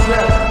toes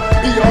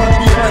left,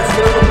 BRBS.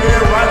 There's a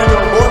man riding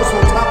a horse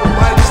on top of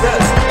my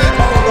chest.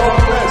 All no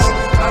press,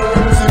 I don't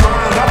ever see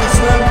mine. I be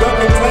slam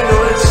dunking,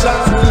 taking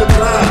shots when you're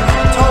blind.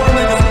 Told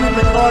niggas keep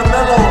it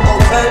Carmelo,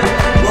 okay?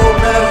 Roll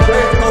ass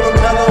break on the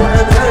mellow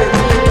and hey,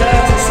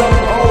 gas or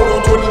something old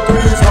on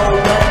 23's hold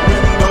back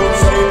window,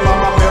 save my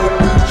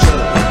melody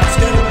shirt.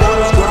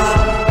 Skateboarders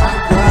grind, I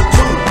grind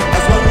too.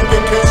 That's why you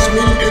can catch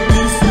me in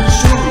DC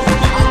shoes.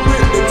 I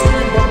quit the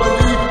team, but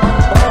believe I'm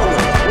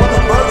ballin'. When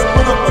the birds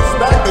put up a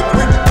stack of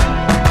quick.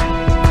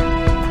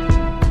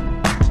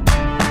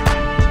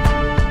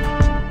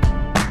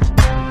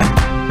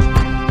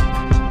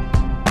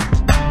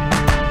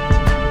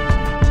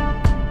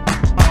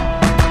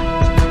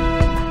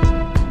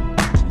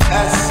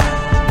 S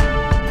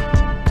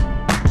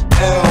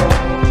L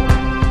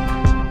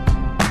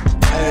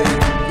A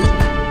B.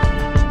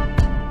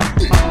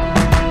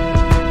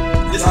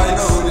 This I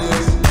know who it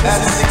is.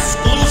 That's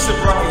exclusive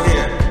right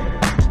here.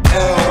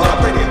 L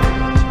right here.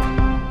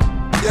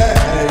 Yeah,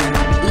 hey.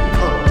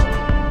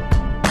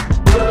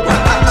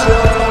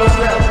 Chill toes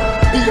left.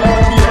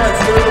 BRBS.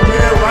 There's a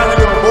man riding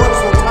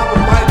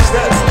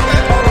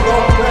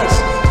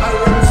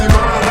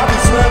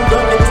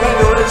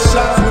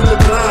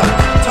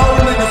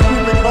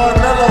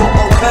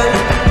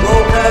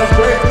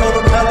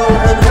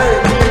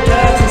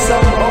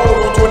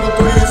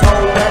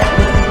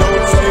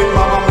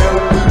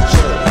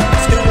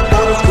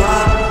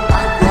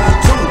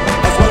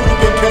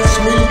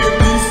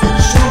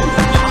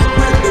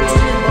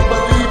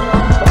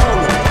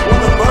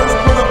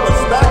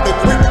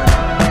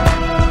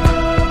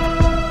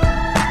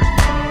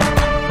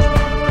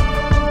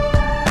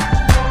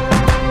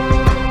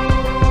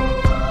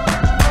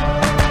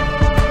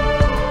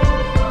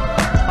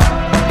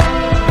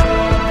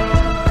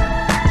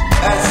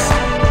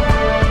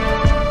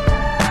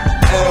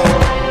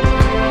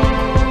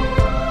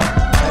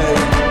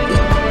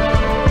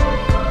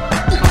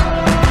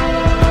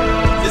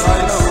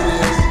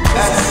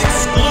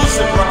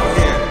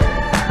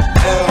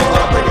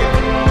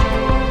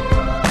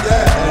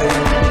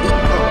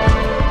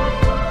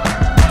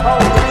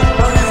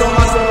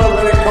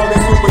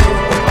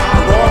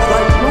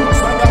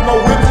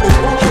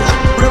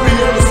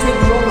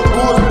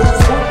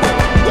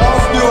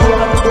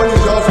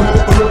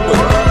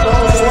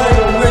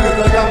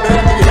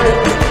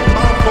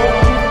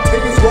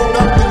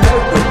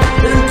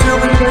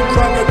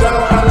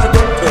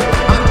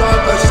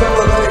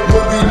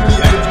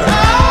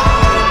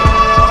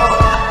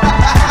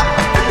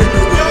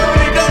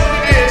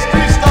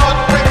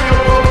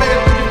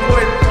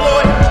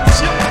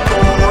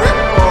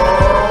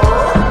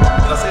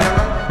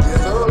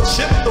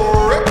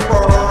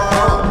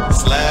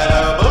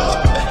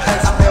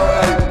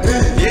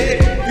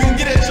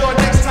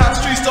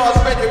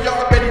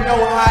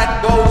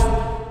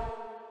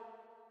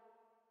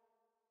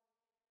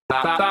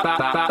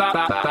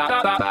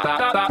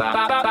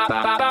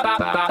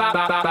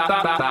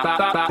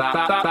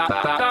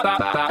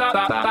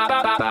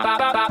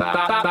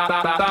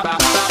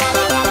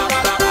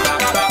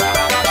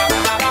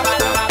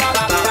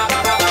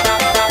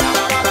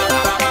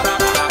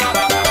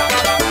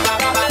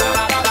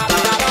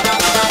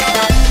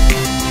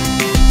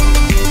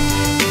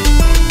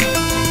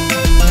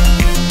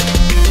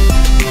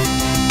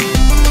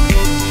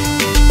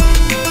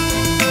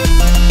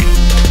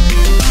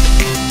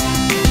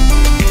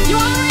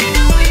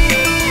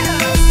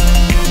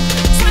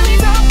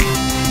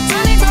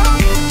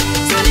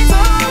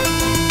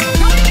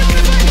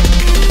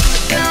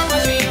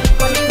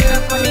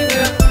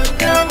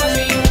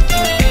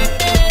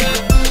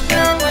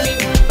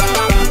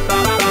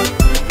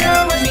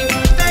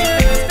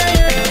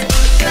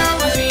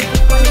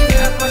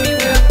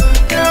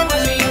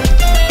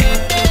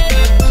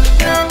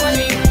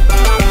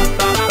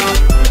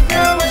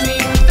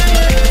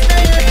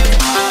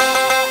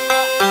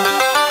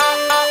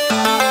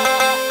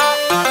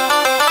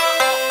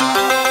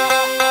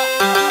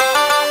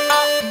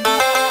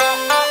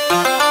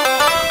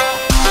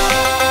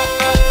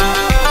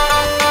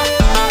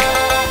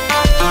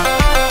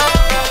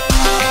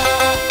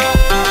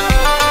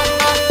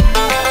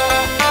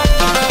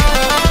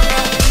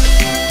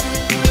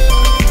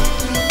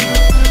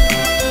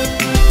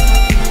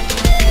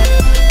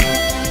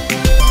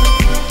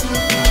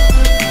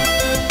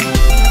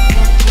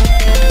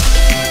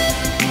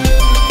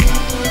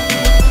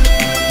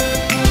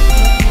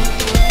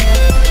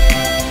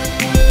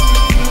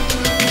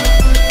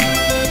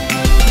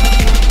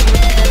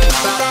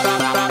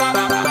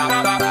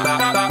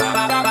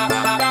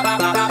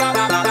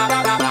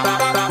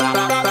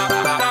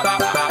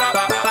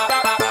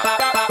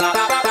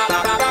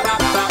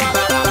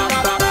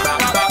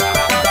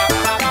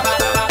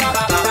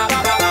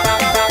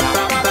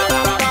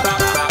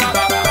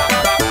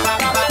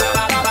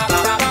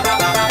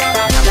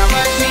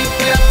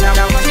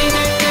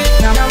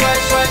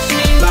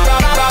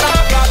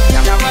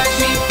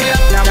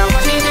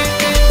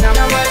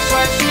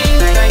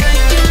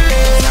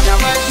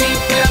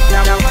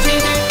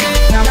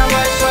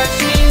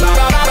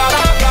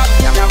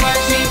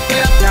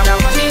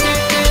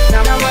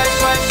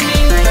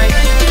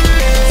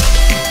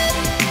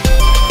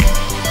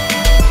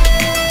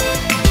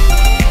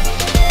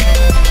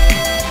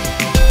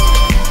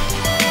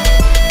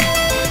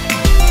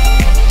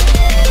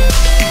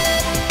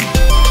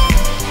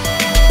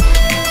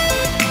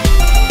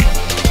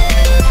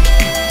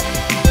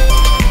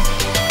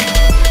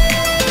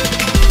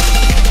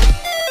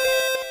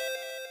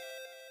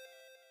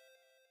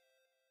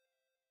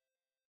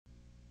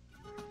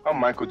I'm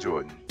Michael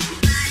Jordan.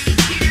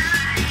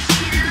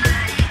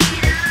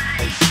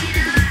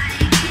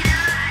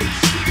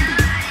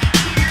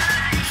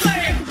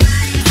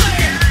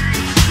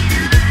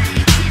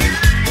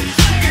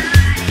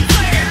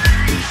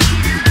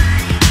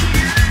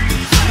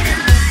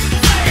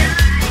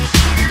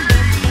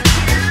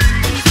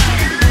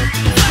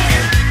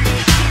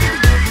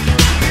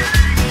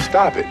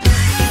 Stop it.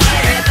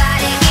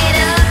 Everybody get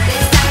up,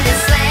 it's time to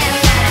slam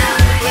now.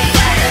 We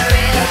got the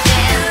real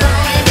jam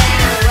going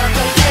down.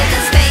 Welcome to the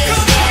Space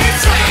Jam.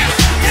 Slam,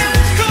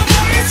 come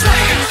on and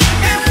slam,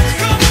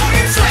 come on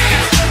and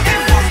slam,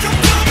 and welcome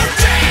to the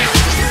jam.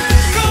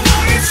 Come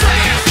on and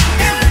slam,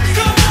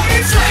 come on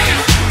and slam,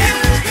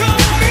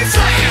 come on and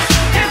slam,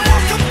 and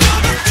welcome to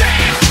the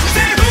jam.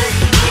 Say who?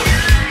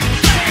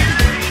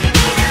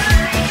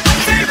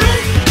 I say who?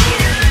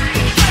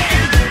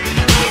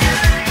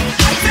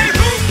 I say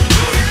who?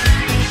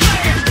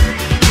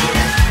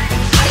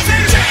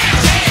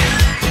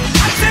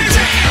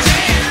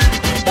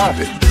 Stop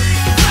it.